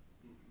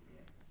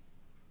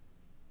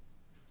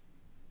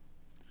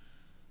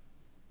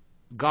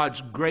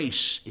 God's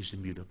grace is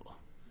immutable.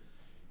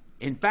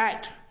 In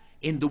fact,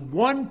 in the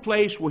one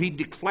place where he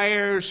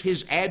declares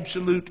his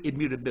absolute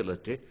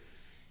immutability,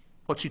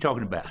 what's he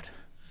talking about?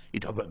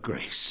 He's talking about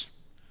grace.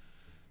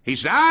 He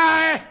says,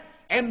 I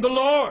am the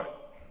Lord.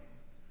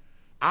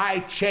 I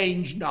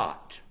change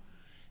not.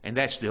 And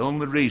that's the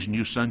only reason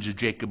you sons of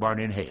Jacob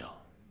aren't in hell.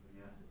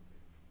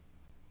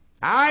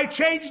 I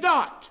change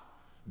not.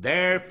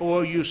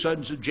 Therefore you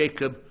sons of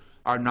Jacob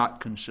are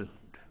not consumed.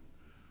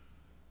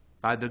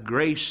 By the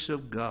grace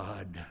of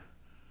God,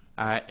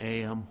 I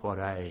am what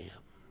I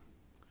am.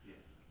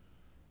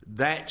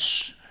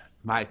 That's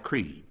my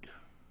creed.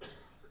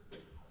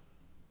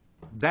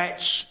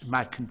 That's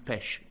my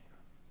confession.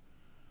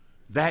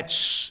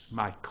 That's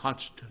my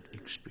constant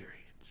experience.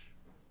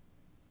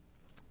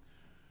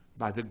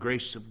 By the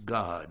grace of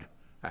God,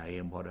 I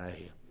am what I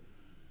am.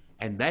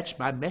 And that's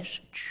my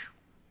message.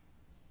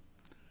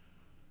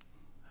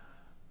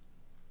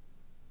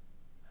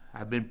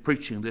 I've been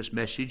preaching this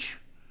message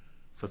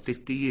for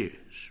 50 years.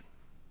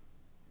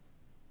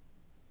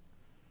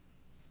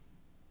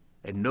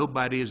 And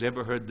nobody has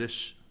ever heard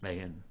this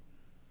man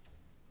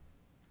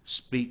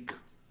speak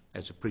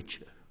as a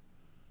preacher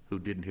who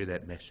didn't hear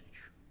that message.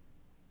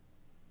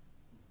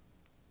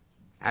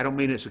 I don't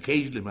mean it's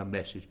occasionally my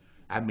message.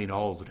 I mean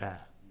all the time.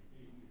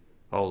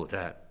 All the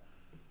time.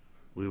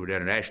 We were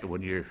down in Ashland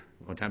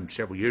one time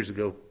several years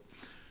ago,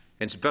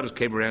 and some fellows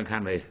came around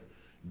kind of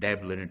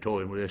dabbling and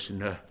toying with us,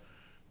 and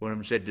one of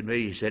them said to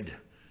me, he said,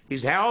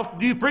 how often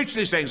do you preach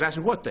these things? I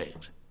said, what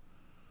things?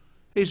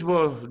 He said,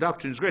 well, the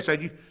doctrine is grace. I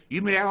said,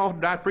 you mean how often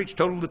do I preach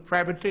total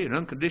depravity and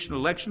unconditional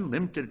election,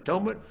 limited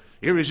atonement,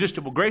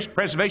 irresistible grace,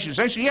 preservation, and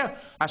sanctity? Yeah.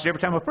 I said,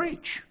 every time I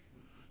preach.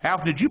 How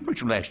often did you preach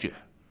them last year?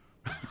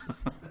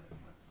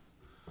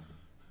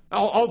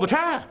 all the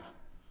time.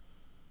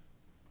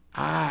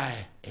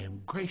 I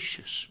am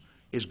gracious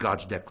is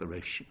God's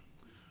declaration.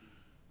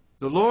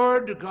 The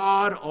Lord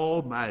God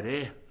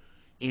Almighty,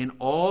 in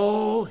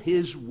all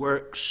his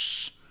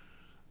works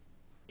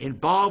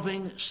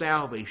involving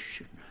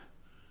salvation,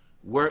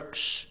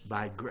 works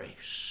by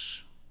grace.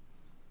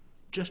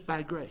 Just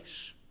by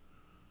grace.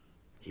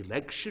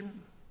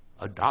 Election,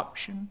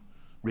 adoption,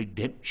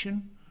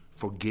 redemption,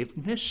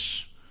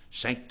 forgiveness,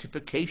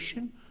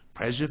 sanctification,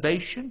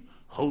 preservation,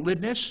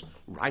 holiness,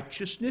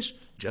 righteousness,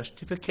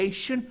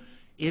 justification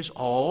is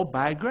all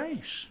by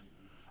grace.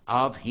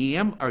 Of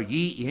him are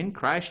ye in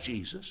Christ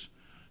Jesus,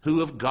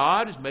 who of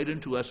God is made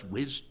unto us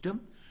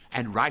wisdom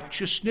and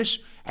righteousness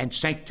and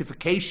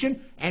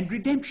sanctification and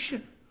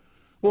redemption.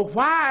 Well,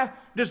 why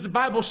does the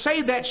Bible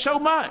say that so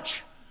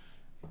much?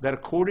 That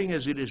according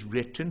as it is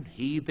written,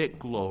 he that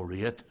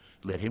glorieth,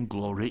 let him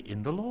glory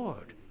in the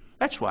Lord.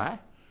 That's why.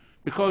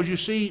 Because you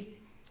see,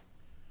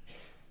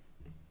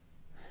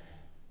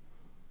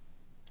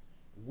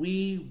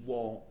 we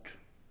want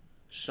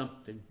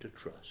something to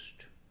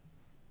trust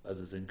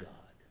other than God.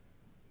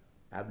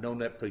 I've known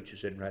that preacher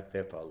sitting right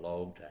there for a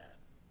long time.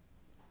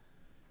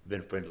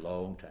 Been a friend a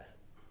long time.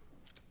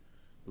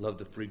 Love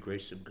the free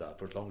grace of God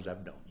for as long as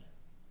I've known you.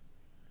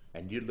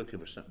 And you're looking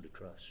for something to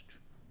trust.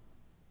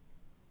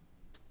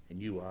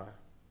 And you are,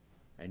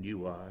 and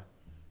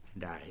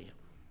I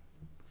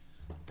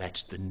am.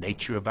 That's the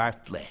nature of our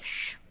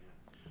flesh.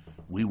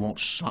 We want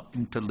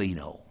something to lean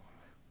on,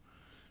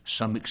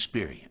 some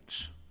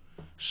experience,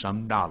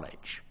 some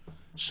knowledge,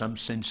 some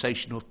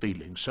sensational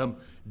feeling, some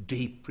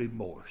deep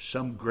remorse,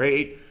 some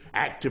great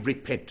act of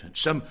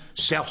repentance, some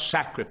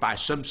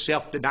self-sacrifice, some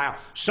self-denial,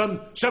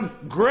 some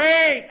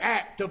great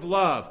act of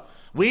love.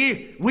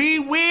 We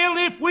will,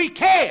 if we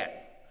can,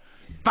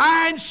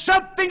 find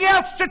something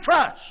else to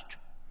trust.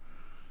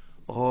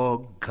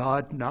 Oh,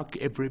 God, knock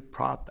every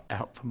prop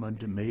out from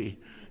under me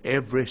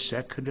every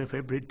second of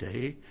every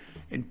day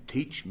and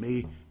teach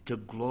me to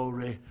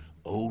glory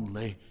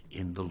only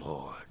in the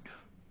Lord,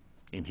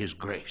 in His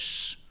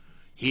grace,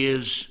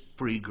 His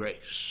free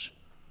grace.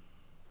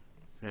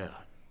 Now,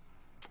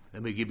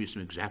 let me give you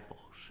some examples,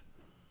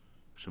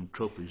 some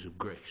trophies of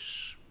grace.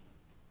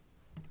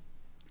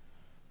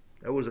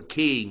 There was a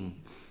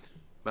king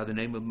by the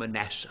name of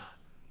Manasseh.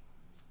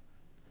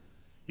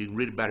 You can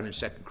read about him in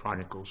 2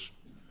 Chronicles.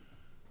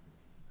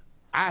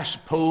 I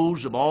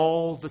suppose of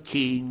all the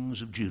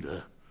kings of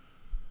Judah,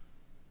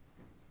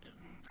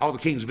 all the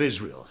kings of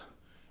Israel,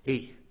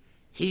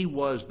 he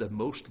was the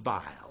most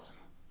vile,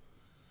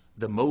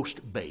 the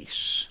most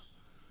base,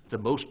 the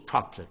most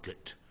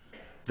profligate,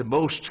 the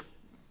most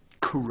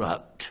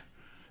corrupt,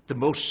 the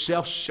most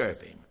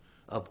self-serving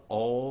of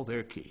all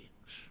their kings.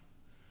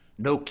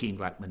 No king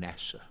like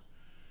Manasseh.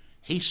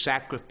 He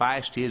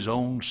sacrificed his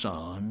own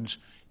sons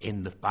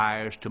in the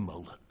fires to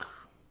Moloch.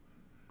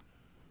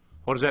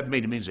 What does that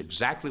mean? It means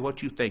exactly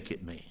what you think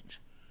it means.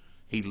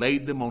 He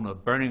laid them on a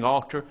burning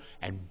altar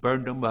and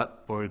burned them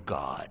up for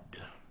God.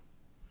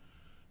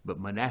 But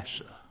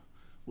Manasseh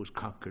was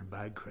conquered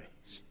by grace.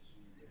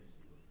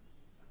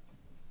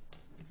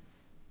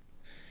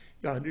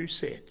 Yonder he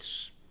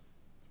sits,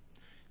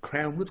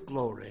 crowned with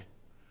glory,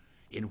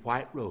 in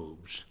white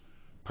robes,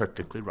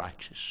 perfectly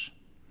righteous,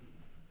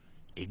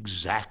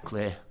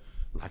 exactly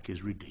like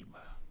his Redeemer.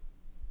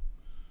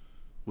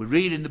 We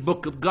read in the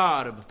book of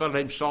God of a fellow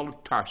named Saul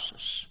of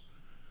Tarsus.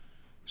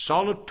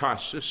 Saul of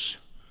Tarsus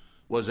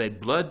was a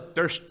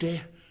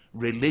bloodthirsty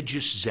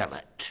religious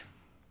zealot.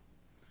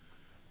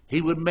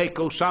 He would make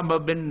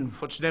Osama bin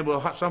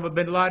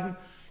Laden,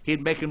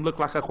 he'd make him look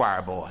like a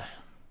choir boy.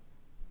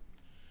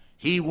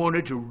 He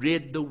wanted to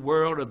rid the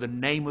world of the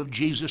name of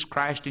Jesus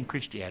Christ and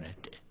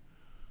Christianity.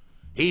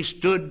 He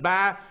stood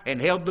by and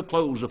held the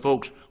clothes of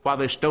folks while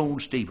they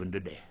stoned Stephen to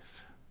death.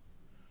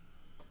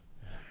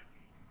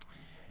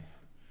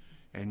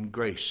 And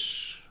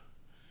grace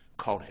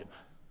caught him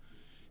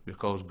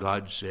because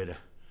God said,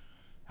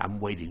 I'm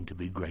waiting to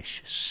be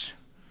gracious.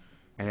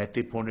 And at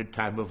the appointed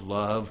time of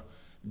love,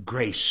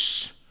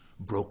 grace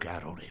broke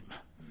out on him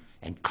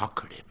and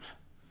conquered him.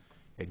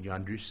 And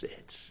yonder he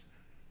sits,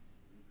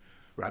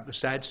 right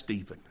beside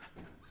Stephen,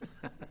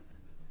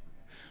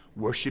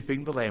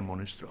 worshiping the Lamb on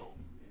his throne.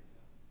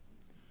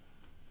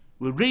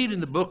 We read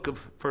in the book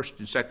of 1st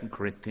and 2nd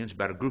Corinthians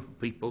about a group of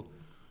people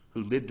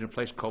who lived in a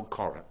place called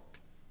Corinth.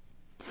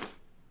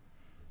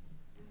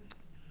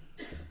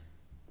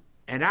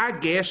 And I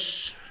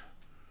guess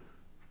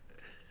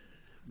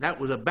that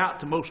was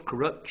about the most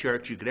corrupt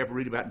church you could ever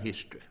read about in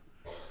history.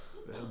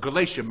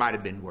 Galatia might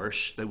have been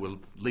worse. They were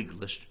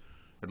legalists.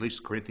 At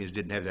least the Corinthians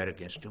didn't have that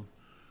against them.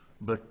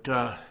 But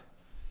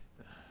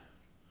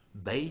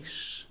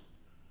base,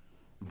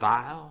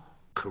 vile,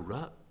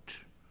 corrupt,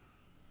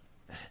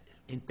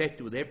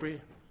 infected with every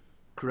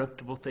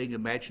corruptible thing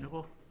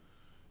imaginable.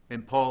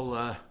 And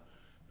Paul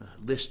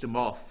lists them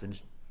off in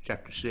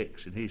chapter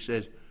 6, and he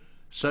says,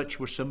 such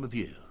were some of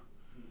you.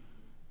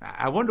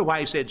 I wonder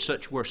why he said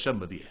such were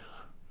some of you.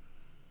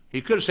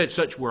 He could have said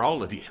such were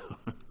all of you.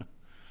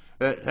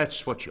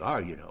 That's what you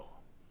are, you know.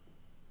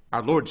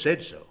 Our Lord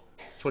said so.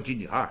 It's what's in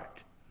your heart.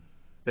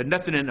 There's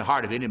nothing in the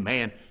heart of any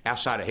man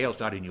outside of hell is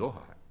not in your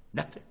heart.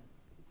 Nothing.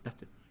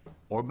 Nothing.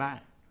 Or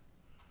mine.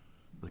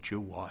 But you're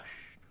washed.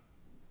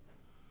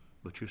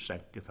 But you're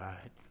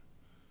sanctified.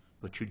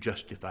 But you're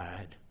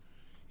justified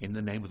in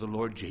the name of the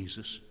Lord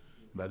Jesus,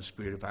 by the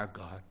Spirit of our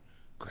God.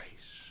 Grace.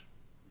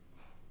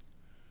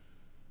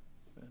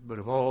 But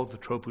of all the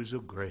trophies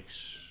of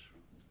grace,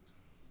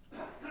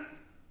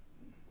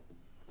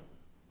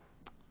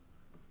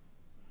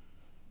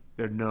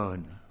 there's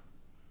none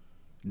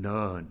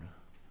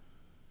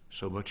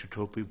so much a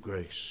trophy of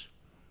grace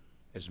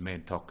as a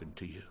man talking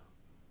to you.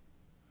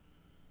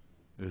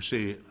 You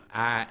see,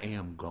 I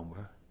am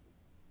Gomer.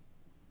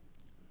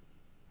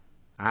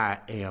 I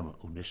am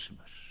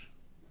Onesimus.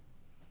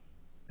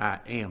 I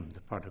am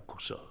the prodigal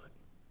son.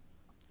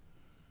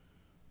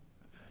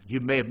 You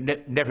may have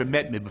never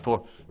met me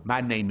before. My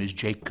name is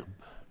Jacob,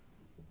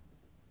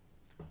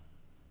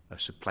 a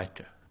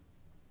supplanter,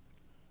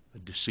 a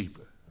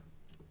deceiver,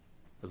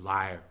 a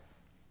liar,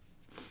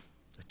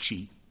 a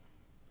cheat,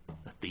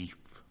 a thief,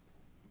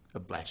 a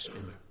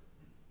blasphemer.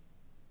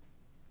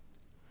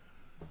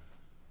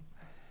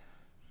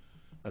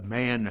 A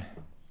man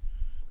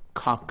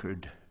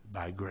conquered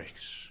by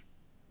grace,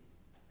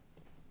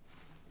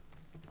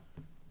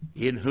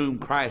 in whom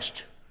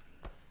Christ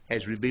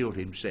has revealed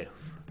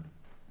himself,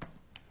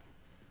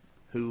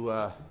 who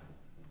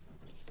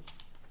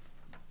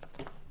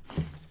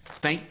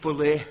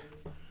thankfully,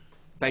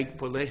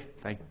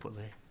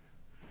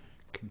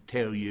 can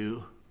tell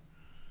you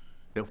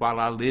that while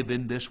I live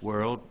in this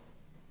world,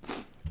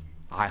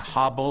 I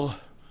hobble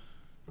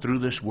through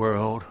this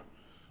world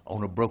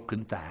on a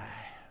broken thigh.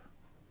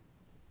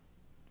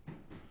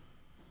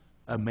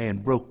 A man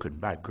broken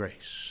by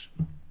grace.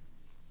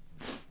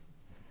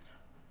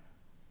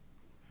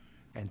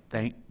 And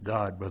thank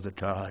God, Brother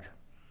Todd,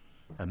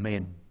 a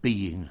man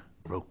being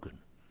broken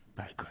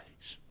by grace.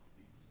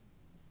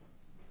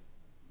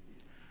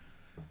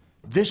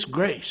 This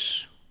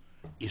grace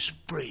is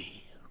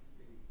free.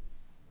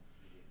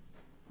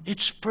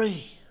 It's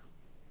free.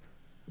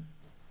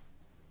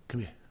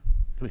 Come here.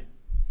 Come here.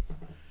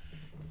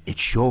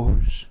 It's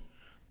yours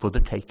for the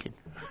taking.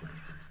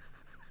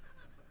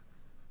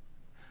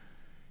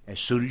 As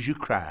soon as you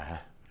cry,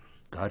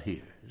 God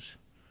hears,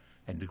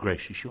 and the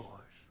grace is yours.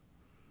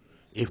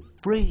 If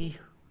free,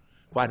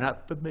 why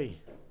not for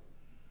me?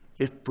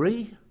 If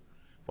free,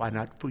 why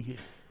not for you?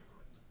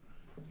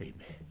 Amen.